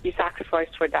we should be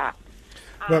sacrificed for that.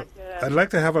 Well, I'd like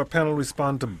to have our panel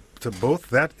respond to both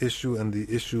that issue and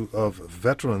the issue of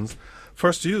veterans.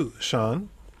 First you, Sean.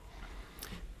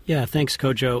 Yeah, thanks,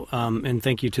 Kojo, and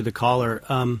thank you to the caller.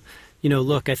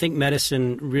 Look, I think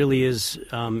medicine really is,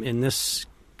 in this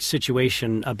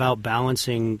situation, about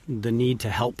balancing the need to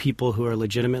help people who are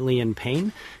legitimately in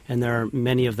pain, and there are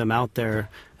many of them out there,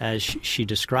 as she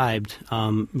described,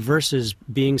 versus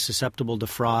being susceptible to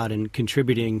fraud and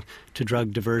contributing to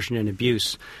drug diversion and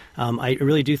abuse. I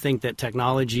really do think that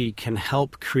technology can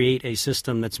help create a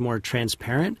system that's more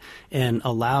transparent and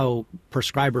allow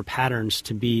prescriber patterns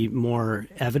to be more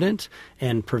evident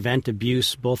and prevent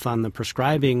abuse both on the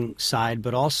prescribing side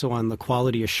but also on the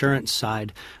quality assurance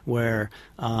side where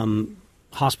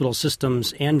hospital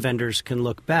systems and vendors can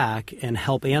look back and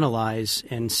help analyze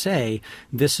and say,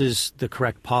 this is the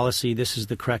correct policy, this is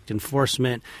the correct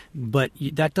enforcement, but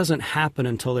that doesn't happen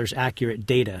until there's accurate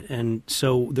data. And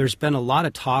so there's been a lot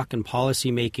of talk and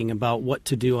policy making about what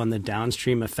to do on the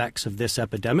downstream effects of this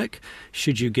epidemic.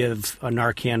 Should you give a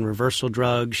Narcan reversal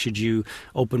drug? Should you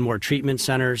open more treatment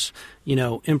centers?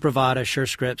 Imprivata,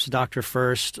 SureScripts, Dr.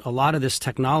 First, a lot of this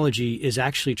technology is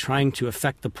actually trying to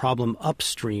affect the problem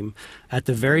upstream at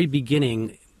the very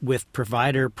beginning with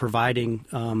provider providing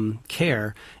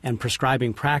care and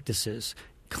prescribing practices.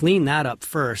 Clean that up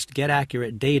first, get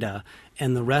accurate data,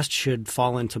 and the rest should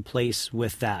fall into place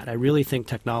with that. I really think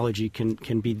technology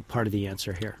can be part of the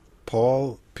answer here.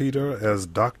 Paul, Peter, as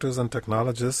doctors and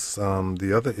technologists,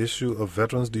 the other issue of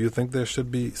veterans, do you think there should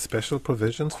be special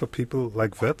provisions for people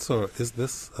like vets, or is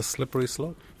this a slippery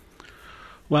slope?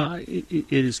 Well,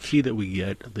 it is key that we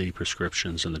get the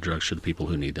prescriptions and the drugs to the people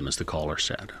who need them, as the caller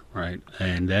said, right?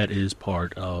 And that is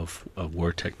part of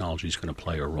where technology is going to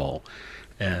play a role.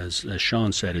 As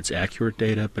Sean said, it's accurate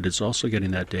data, but it's also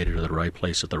getting that data to the right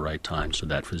place at the right time so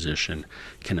that physician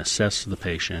can assess the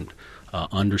patient,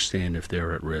 understand if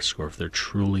they're at risk or if they're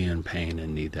truly in pain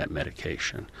and need that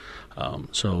medication.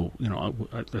 So,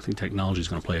 I think technology is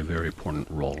going to play a very important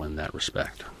role in that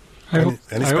respect. I hope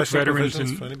veterans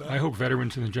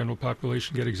and the general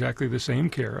population get exactly the same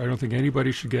care. I don't think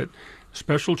anybody should get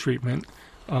special treatment.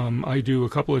 I do a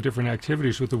couple of different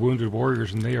activities with the Wounded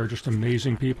Warriors, and they are just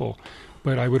amazing people.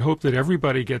 But I would hope that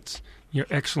everybody gets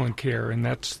excellent care, and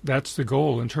that's the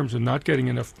goal. In terms of not getting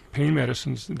enough pain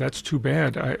medicines, that's too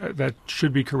bad. That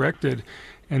should be corrected.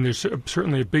 And there's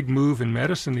certainly a big move in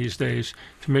medicine these days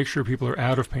to make sure people are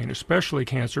out of pain, especially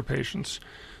cancer patients.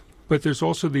 But there's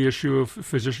also the issue of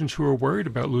physicians who are worried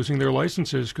about losing their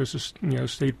licenses because the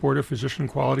State Board of Physician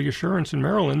Quality Assurance in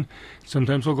Maryland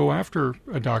sometimes will go after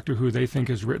a doctor who they think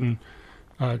has written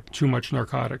too much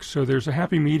narcotics. So there's a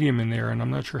happy medium in there, and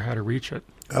I'm not sure how to reach it.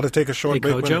 Got to take a short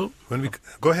break. Kojo?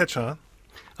 Go ahead, Sean.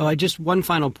 Just one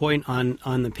final point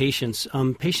on the patients.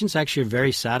 Patients actually are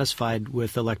very satisfied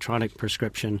with electronic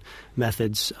prescription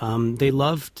methods. They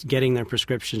love getting their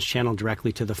prescriptions channeled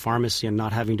directly to the pharmacy and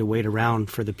not having to wait around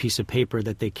for the piece of paper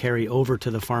that they carry over to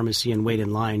the pharmacy and wait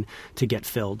in line to get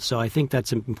filled. So I think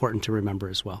that's important to remember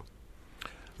as well.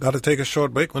 Got to take a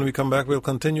short break. When we come back, we'll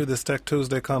continue this Tech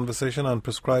Tuesday conversation on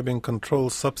prescribing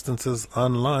controlled substances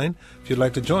online. If you'd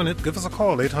like to join it, give us a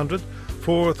call,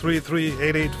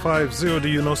 800-433-8850. Do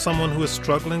you know someone who is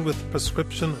struggling with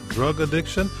prescription drug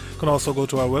addiction? You can also go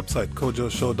to our website,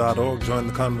 kojoshow.org. Join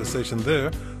the conversation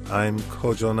there. I'm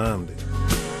Kojo Namdi.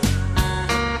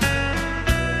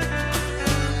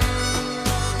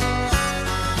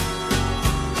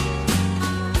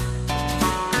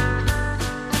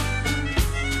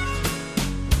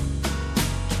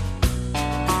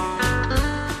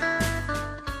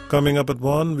 Coming up at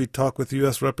 1, we talk with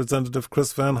U.S. Representative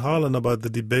Chris Van Hollen about the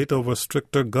debate over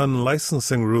stricter gun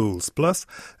licensing rules. Plus,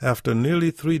 after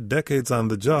nearly 3 decades on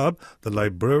the job, the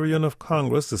Librarian of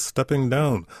Congress is stepping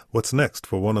down. What's next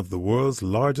for one of the world's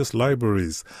largest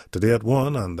libraries? Today at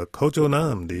 1 on the Kojo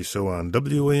Namdi Show on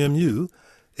WAMU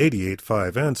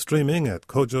 88.5 and streaming at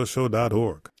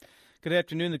kojoshow.org. Good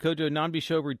afternoon. The Kojo Namdi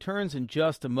Show returns in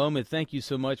just a moment. Thank you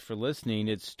so much for listening.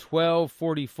 It's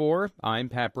 12:44. I'm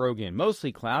Pat Brogan.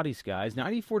 Mostly cloudy skies,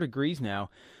 94 degrees now,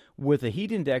 with a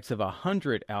heat index of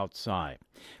 100 outside.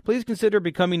 Please consider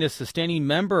becoming a sustaining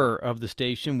member of the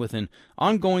station with an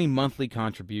ongoing monthly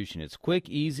contribution. It's quick,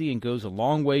 easy, and goes a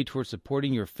long way towards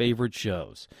supporting your favorite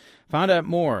shows. Find out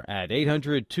more at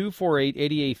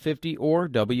 800-248-8850 or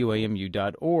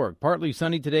WAMU.org. Partly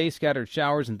sunny today, scattered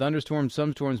showers and thunderstorms.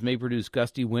 Some storms may produce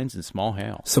gusty winds and small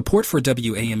hail. Support for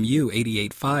WAMU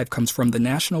 88.5 comes from the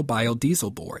National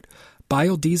Biodiesel Board.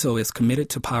 Biodiesel is committed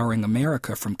to powering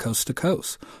America from coast to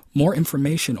coast. More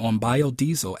information on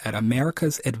biodiesel at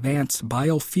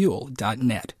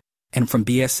americasadvancedbiofuel.net. And from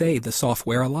BSA, the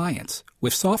Software Alliance.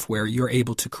 With software, you're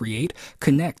able to create,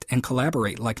 connect, and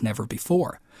collaborate like never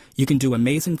before. You can do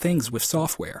amazing things with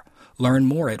software. Learn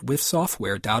more at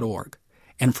withsoftware.org.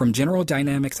 And from General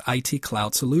Dynamics IT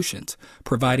Cloud Solutions,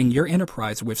 providing your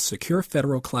enterprise with secure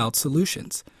federal cloud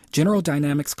solutions. General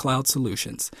Dynamics Cloud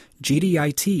Solutions,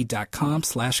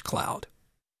 gdit.com/cloud.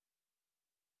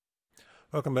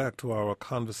 Welcome back to our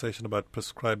conversation about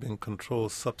prescribing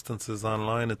controlled substances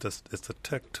online. It's a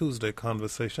Tech Tuesday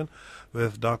conversation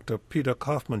with Dr. Peter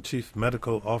Kaufman, Chief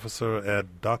Medical Officer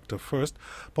at Dr. First.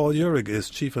 Paul Uhrig is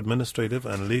Chief Administrative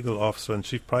and Legal Officer and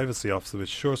Chief Privacy Officer with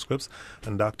SureScripts.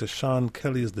 And Dr. Sean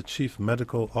Kelly is the Chief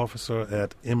Medical Officer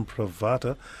at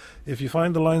Imprivata. If you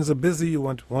find the lines are busy, you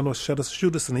want to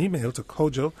shoot us an email to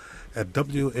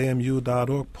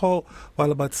kojo@wamu.org. Paul,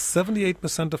 while about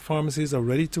 78% of pharmacies are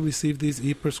ready to receive these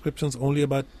e-prescriptions, only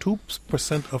about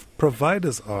 2% of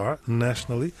providers are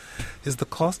nationally. Is the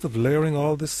cost of layering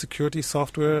all this security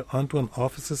software onto an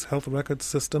office's health record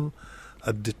system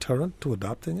a deterrent to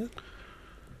adopting it?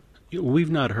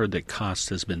 We've not heard that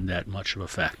cost has been that much of a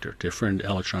factor. Different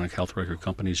electronic health record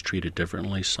companies treat it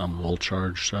differently. Some will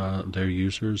charge their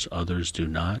users, others do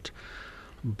not.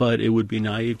 But it would be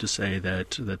naive to say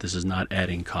that this is not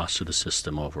adding cost to the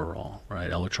system overall, right?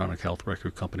 Electronic health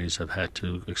record companies have had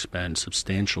to expend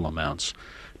substantial amounts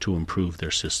to improve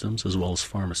their systems, as well as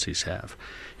pharmacies have.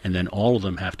 And then all of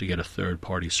them have to get a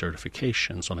third-party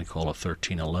certification, something called a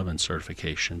 1311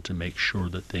 certification, to make sure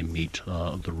that they meet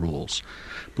the rules.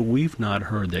 But we've not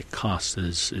heard that cost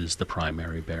is the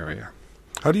primary barrier.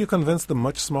 How do you convince the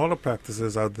much smaller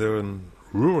practices out there in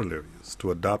rural areas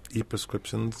to adopt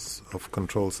e-prescriptions of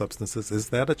controlled substances. Is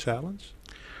that a challenge?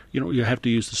 You have to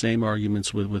use the same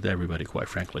arguments with everybody, quite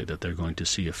frankly, that they're going to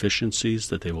see efficiencies,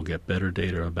 that they will get better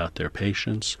data about their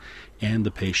patients, and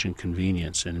the patient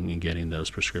convenience in getting those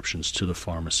prescriptions to the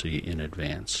pharmacy in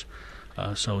advance.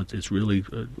 So it's really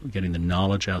getting the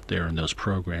knowledge out there in those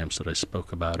programs that I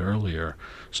spoke about earlier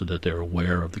so that they're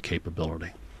aware of the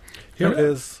capability. Here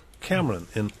is Cameron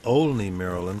in Olney,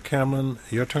 Maryland. Cameron,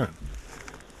 your turn.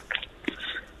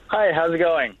 Hi, how's it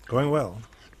going? Going well.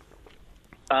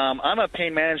 I'm a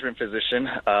pain management physician.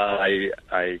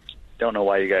 I don't know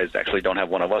why you guys actually don't have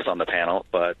one of us on the panel,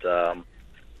 but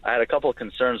I had a couple of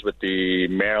concerns with the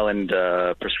Maryland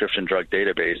prescription drug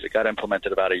database. It got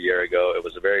implemented about a year ago. It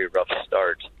was a very rough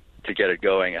start to get it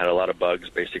going. It had a lot of bugs,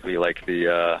 basically like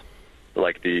the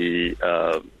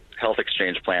health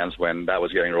exchange plans when that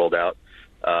was getting rolled out,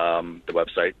 the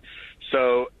website.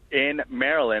 So in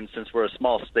Maryland, since we're a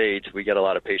small state, we get a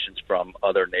lot of patients from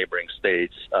other neighboring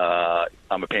states.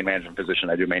 I'm a pain management physician.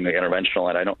 I do mainly interventional,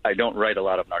 and I don't write a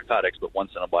lot of narcotics, but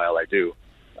once in a while I do.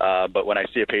 But when I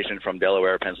see a patient from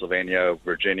Delaware, Pennsylvania,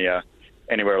 Virginia,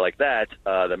 anywhere like that,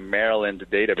 the Maryland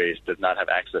database does not have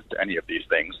access to any of these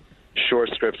things. Sure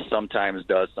Scripts sometimes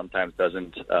does, sometimes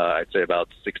doesn't. I'd say about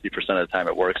 60% of the time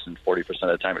it works, and 40% of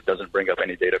the time it doesn't bring up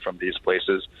any data from these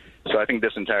places. So I think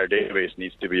this entire database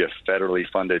needs to be a federally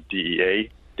funded DEA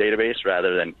database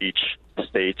rather than each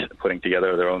state putting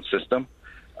together their own system.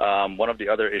 One of the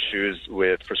other issues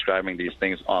with prescribing these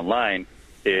things online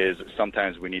is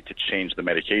sometimes we need to change the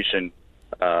medication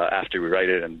after we write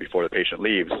it and before the patient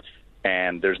leaves.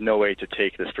 And there's no way to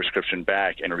take this prescription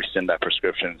back and rescind that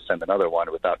prescription and send another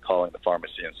one without calling the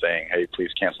pharmacy and saying, hey,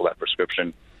 please cancel that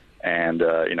prescription, and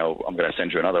I'm going to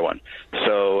send you another one.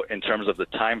 So in terms of the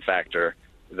time factor,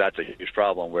 that's a huge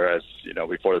problem, whereas,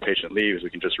 before the patient leaves, we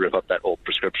can just rip up that old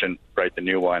prescription, write the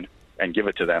new one, and give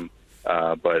it to them.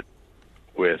 But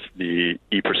with the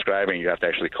e-prescribing, you have to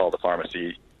actually call the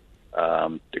pharmacy,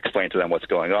 explain to them what's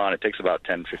going on. It takes about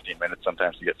 10, 15 minutes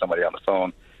sometimes to get somebody on the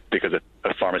phone, because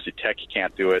a pharmacy tech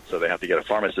can't do it, so they have to get a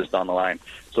pharmacist on the line.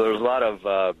 So there's a lot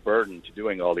of burden to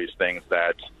doing all these things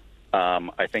that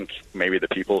I think maybe the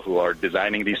people who are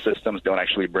designing these systems don't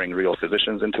actually bring real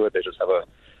physicians into it. They just have a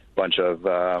bunch of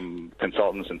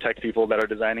consultants and tech people that are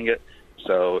designing it.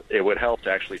 So it would help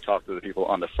to actually talk to the people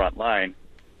on the front line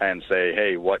and say,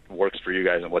 hey, what works for you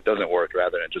guys and what doesn't work,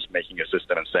 rather than just making a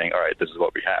system and saying, all right, this is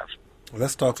what we have.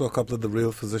 Let's talk to a couple of the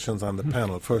real physicians on the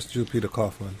panel. First, you, Peter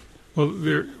Kaufman. Well,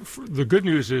 the good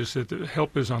news is that the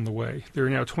help is on the way. There are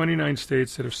now 29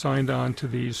 states that have signed on to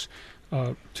these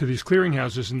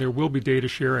clearinghouses, and there will be data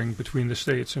sharing between the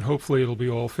states, and hopefully it'll be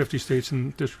all 50 states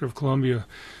and the District of Columbia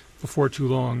before too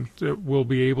long that will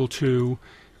be able to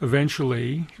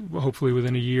eventually, hopefully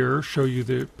within a year, show you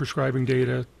the prescribing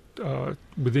data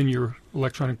within your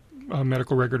electronic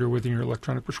medical record or within your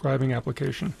electronic prescribing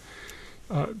application.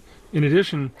 In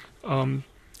addition,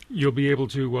 you'll be able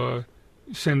to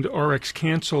send RX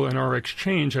cancel and RX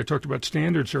change. I talked about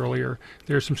standards earlier.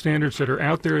 There are some standards that are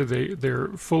out there. They're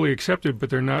fully accepted, but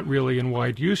they're not really in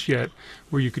wide use yet,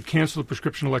 where you could cancel the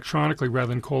prescription electronically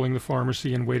rather than calling the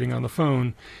pharmacy and waiting on the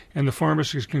phone. And the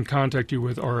pharmacist can contact you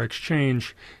with RX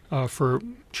change for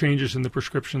changes in the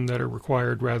prescription that are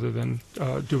required rather than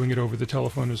doing it over the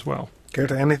telephone as well. Care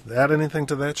to add anything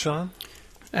to that, Sean?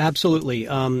 Absolutely.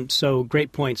 So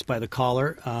great points by the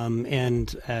caller.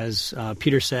 And as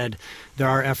Peter said, there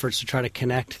are efforts to try to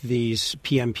connect these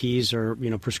PMPs or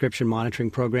prescription monitoring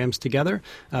programs together.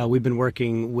 We've been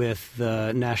working with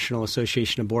the National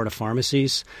Association of Board of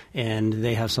Pharmacies, and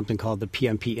they have something called the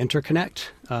PMP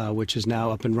Interconnect, which is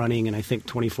now up and running, and I think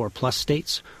 24 plus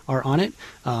states are on it.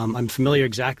 I'm familiar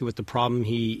exactly with the problem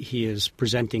he is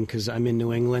presenting because I'm in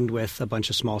New England with a bunch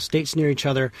of small states near each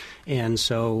other, and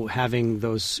so having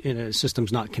those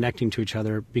systems not connecting to each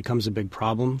other becomes a big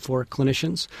problem for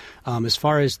clinicians. As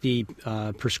far as the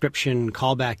prescription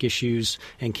callback issues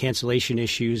and cancellation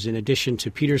issues, in addition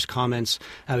to Peter's comments,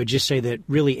 I would just say that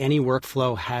really any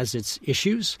workflow has its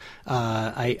issues.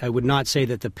 I would not say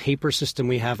that the paper system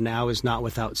we have now is not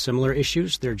without similar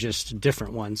issues. They're just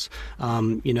different ones.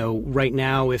 Right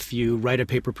now, if you write a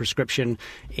paper prescription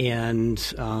and,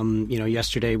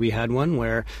 yesterday we had one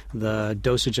where the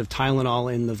dosage of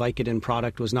Tylenol in the Vicodin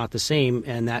product was not the same,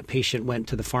 and that patient went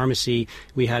to the pharmacy.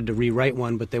 We had to rewrite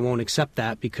one, but they won't accept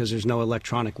that because there's no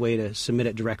electronic way to submit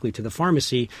it directly to the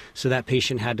pharmacy, so that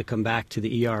patient had to come back to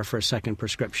the ER for a second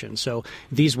prescription. So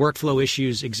these workflow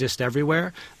issues exist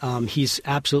everywhere. He's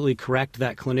absolutely correct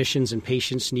that clinicians and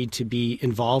patients need to be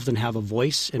involved and have a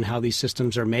voice in how these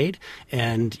systems are made.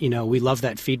 And, we love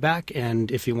that feedback. And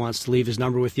if he wants to leave his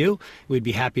number with you, we'd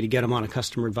be happy to get him on a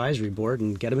customer advisory board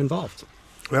and get him involved.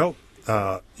 Well,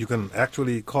 you can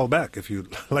actually call back if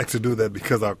you'd like to do that,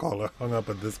 because our caller hung up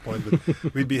at this point.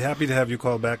 But we'd be happy to have you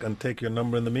call back and take your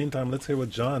number. In the meantime, let's hear what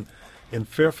John in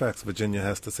Fairfax, Virginia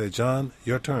has to say. John,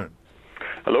 your turn.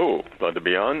 Hello, glad to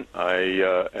be on.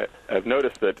 I have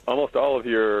noticed that almost all of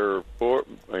your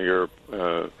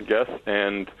guests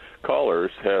and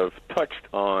callers have touched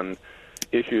on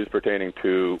issues pertaining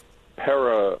to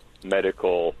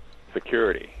paramedical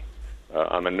security.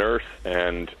 I'm a nurse,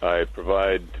 and I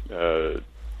provide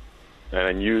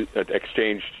and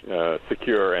exchange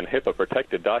secure and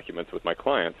HIPAA-protected documents with my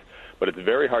clients, but it's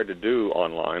very hard to do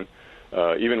online,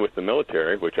 even with the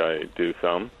military, which I do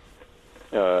some.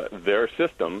 Their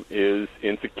system is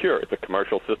insecure. It's a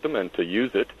commercial system, and to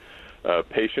use it,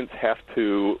 patients have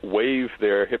to waive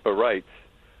their HIPAA rights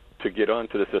to get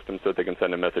onto the system so that they can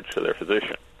send a message to their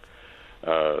physician.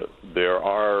 There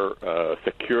are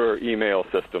secure email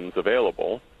systems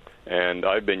available, and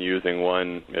I've been using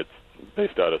one. It's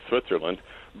based out of Switzerland,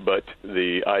 but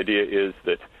the idea is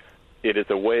that it is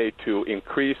a way to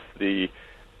increase the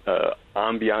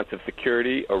ambiance of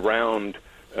security around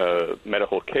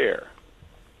medical care.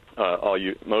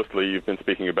 Mostly you've been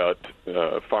speaking about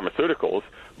pharmaceuticals,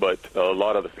 but a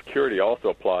lot of the security also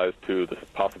applies to the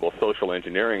possible social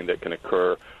engineering that can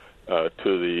occur to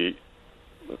the,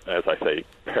 as I say,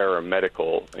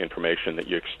 paramedical information that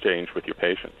you exchange with your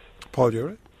patients. Paul, you're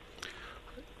right.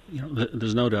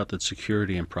 There's no doubt that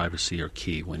security and privacy are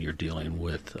key when you're dealing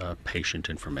with patient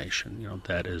information.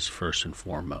 That is first and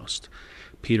foremost.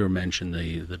 Peter mentioned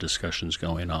the discussions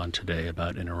going on today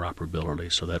about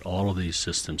interoperability, so that all of these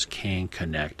systems can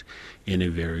connect in a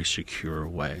very secure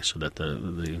way, so that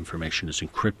the information is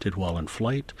encrypted while in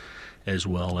flight, as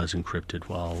well as encrypted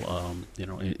while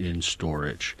in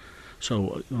storage.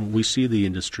 So we see the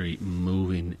industry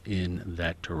moving in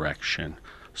that direction,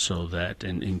 so that,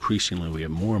 and increasingly we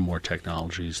have more and more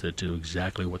technologies that do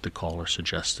exactly what the caller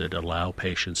suggested, allow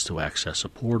patients to access a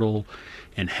portal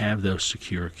and have those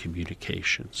secure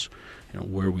communications.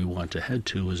 Where we want to head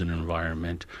to is an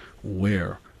environment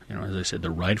where, as I said,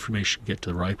 the right information get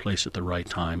to the right place at the right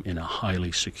time in a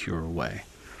highly secure way.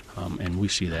 And we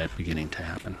see that beginning to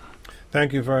happen.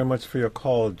 Thank you very much for your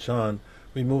call, John.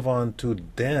 We move on to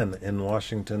Dan in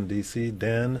Washington, D.C.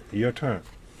 Dan, your turn.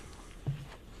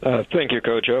 Thank you,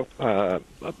 Kojo.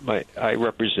 I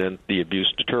represent the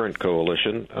Abuse Deterrent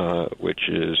Coalition, which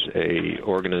is a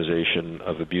organization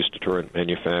of abuse deterrent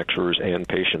manufacturers and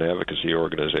patient advocacy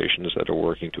organizations that are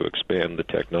working to expand the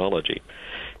technology.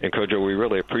 And Kojo, we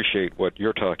really appreciate what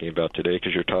you're talking about today,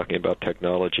 because you're talking about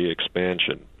technology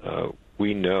expansion.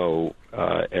 We know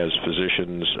as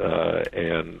physicians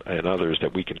and others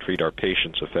that we can treat our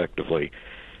patients effectively,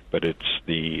 but it's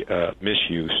the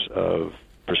misuse of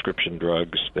prescription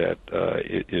drugs that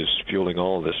is fueling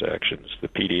all of this actions. The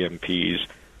PDMPs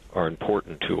are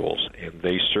important tools, and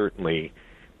they certainly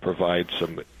provide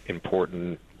some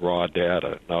important raw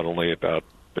data, not only about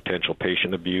potential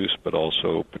patient abuse, but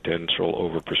also potential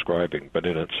overprescribing. But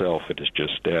in itself, it is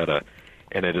just data,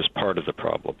 and it is part of the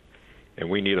problem. And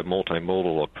we need a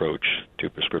multimodal approach to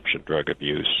prescription drug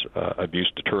abuse. Abuse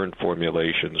deterrent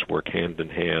formulations work hand in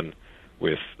hand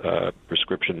with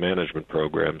prescription management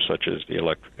programs such as the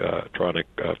electronic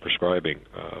prescribing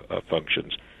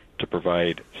functions to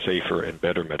provide safer and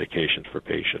better medications for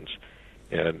patients.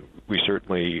 And we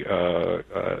certainly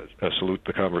salute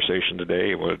the conversation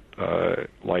today and would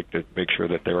like to make sure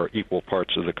that there are equal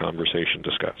parts of the conversation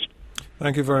discussed.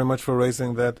 Thank you very much for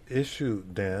raising that issue,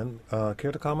 Dan.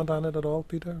 Care to comment on it at all,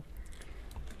 Peter?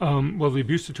 Well, the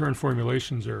abuse deterrent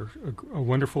formulations are a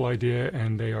wonderful idea,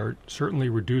 and they are certainly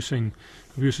reducing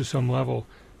abuse to some level.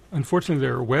 Unfortunately,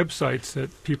 there are websites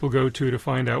that people go to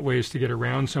find out ways to get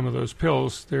around some of those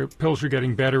pills. Their pills are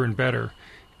getting better and better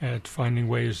at finding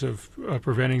ways of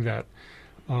preventing that.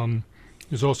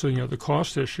 There's also, the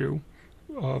cost issue.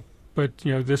 But,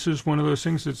 this is one of those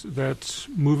things that's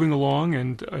moving along,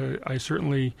 and I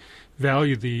certainly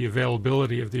value the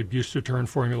availability of the abuse deterrent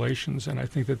formulations, and I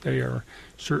think that they are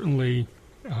certainly,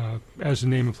 as the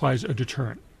name implies, a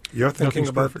deterrent. You're thinking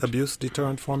about abuse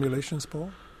deterrent formulations,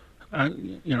 Paul? I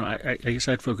guess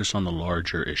I'd focus on the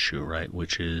larger issue, right,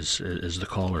 which is, as the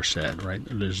caller said, right,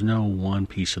 there's no one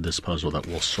piece of this puzzle that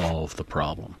will solve the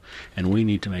problem. And we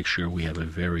need to make sure we have a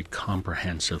very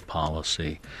comprehensive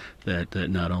policy that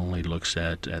not only looks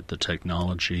at the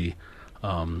technology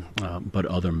but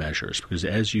other measures. Because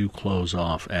as you close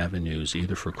off avenues,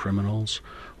 either for criminals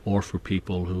or for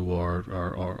people who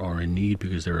are in need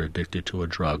because they're addicted to a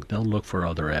drug, they'll look for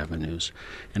other avenues.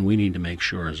 And we need to make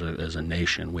sure as a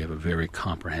nation we have a very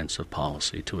comprehensive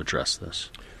policy to address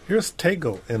this. Here's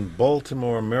Tego in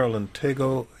Baltimore, Maryland.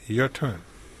 Tego, your turn.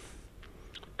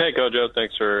 Hey, Kojo.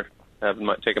 Thanks for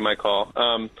taking my call.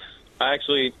 I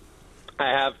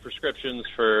have prescriptions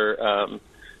for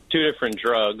 2 different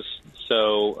drugs.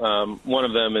 So one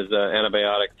of them is an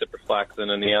antibiotic, ciprofloxacin,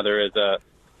 and the other is a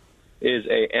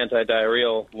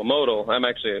antidiarrheal Lamodal. I'm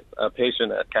actually a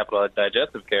patient at Capital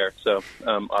Digestive Care, so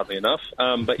oddly enough.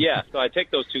 But yeah, so I take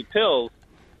those 2 pills,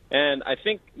 and I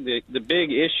think the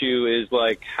big issue is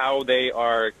like how they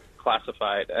are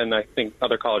classified, and I think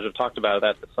other colleges have talked about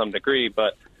that to some degree.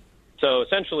 But so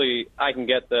essentially, I can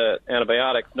get the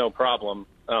antibiotics no problem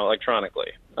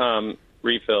electronically.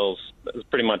 Refills is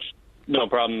pretty much no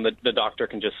problem. The doctor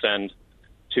can just send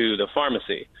to the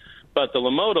pharmacy. But the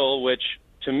Lamodal, which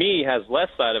to me has less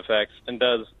side effects and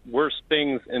does worse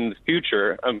things in the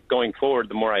future, going forward,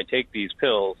 the more I take these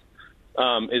pills,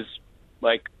 is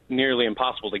like nearly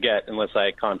impossible to get unless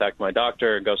I contact my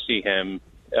doctor, go see him,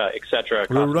 etc.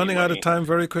 We're running out of time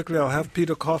very quickly. I'll have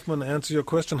Peter Kaufman answer your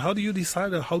question. How do you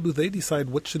decide, or how do they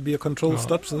decide what should be a controlled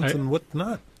substance and what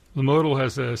not? Lamodal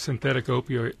has a synthetic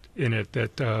opioid in it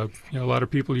that a lot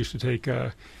of people used to take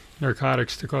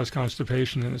narcotics to cause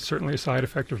constipation, and it's certainly a side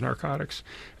effect of narcotics.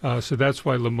 So that's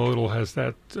why Lamodal has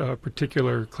that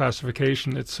particular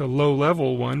classification. It's a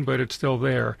low-level one, but it's still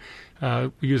there.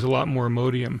 We use a lot more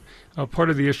Imodium. Part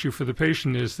of the issue for the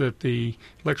patient is that the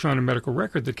electronic medical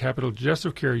record that Capital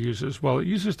Digestive Care uses, while it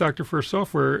uses Dr. First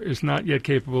software, is not yet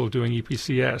capable of doing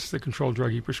EPCS, the controlled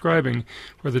drug e-prescribing,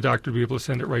 where the doctor would be able to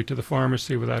send it right to the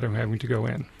pharmacy without him having to go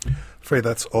in. Afraid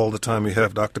that's all the time we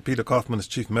have. Dr. Peter Kaufman is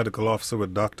Chief Medical Officer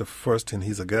with Dr. First, and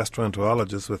he's a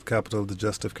gastroenterologist with Capital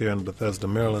Digestive Care in Bethesda,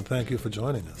 Maryland. Thank you for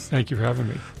joining us. Thank you for having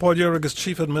me. Paul Uhrig is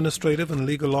Chief Administrative and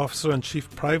Legal Officer and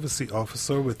Chief Privacy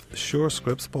Officer with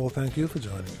SureScripts. Paul, thank you for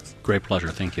joining us. Great pleasure.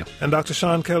 Thank you. And Dr.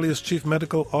 Sean Kelly is Chief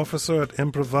Medical Officer at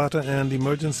Imprivata and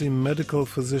Emergency Medical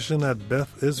Physician at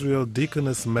Beth Israel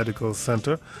Deaconess Medical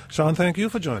Center. Sean, thank you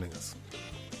for joining us.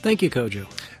 Thank you, Kojo.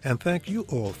 And thank you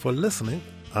all for listening.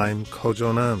 I'm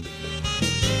Kojo Nandi.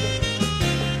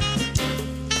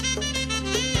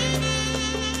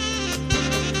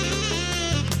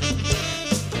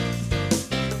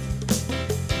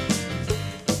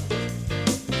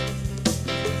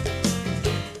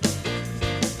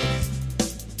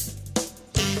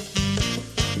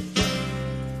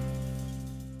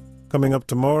 Coming up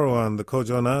tomorrow on the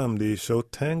Kojo Namdi Show,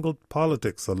 Tangled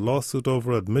Politics, a lawsuit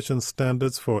over admission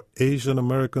standards for Asian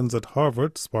Americans at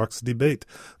Harvard sparks debate.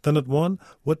 Then at 1,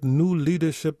 what new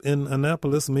leadership in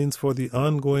Annapolis means for the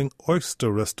ongoing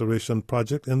oyster restoration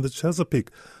project in the Chesapeake.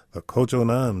 The Kojo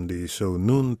Namdi Show,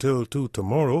 noon till 2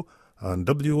 tomorrow on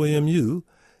WAMU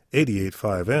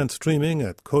 88.5 and streaming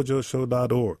at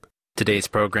kojoshow.org. Today's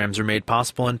programs are made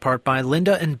possible in part by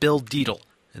Linda and Bill Deedle,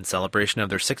 in celebration of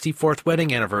their 64th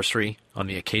wedding anniversary on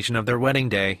the occasion of their wedding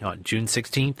day on June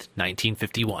 16th,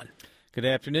 1951. Good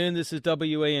afternoon. This is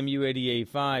WAMU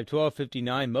 88.5,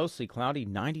 1259, mostly cloudy,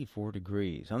 94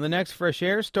 degrees. On the next Fresh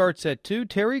Air starts at 2.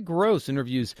 Terry Gross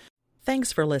interviews.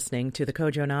 Thanks for listening to the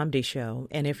Kojo Namdi Show.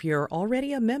 And if you're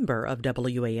already a member of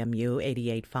WAMU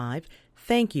 88.5,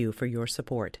 thank you for your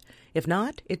support. If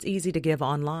not, it's easy to give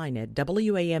online at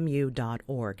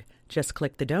WAMU.org. Just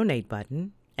click the donate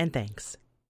button, and thanks.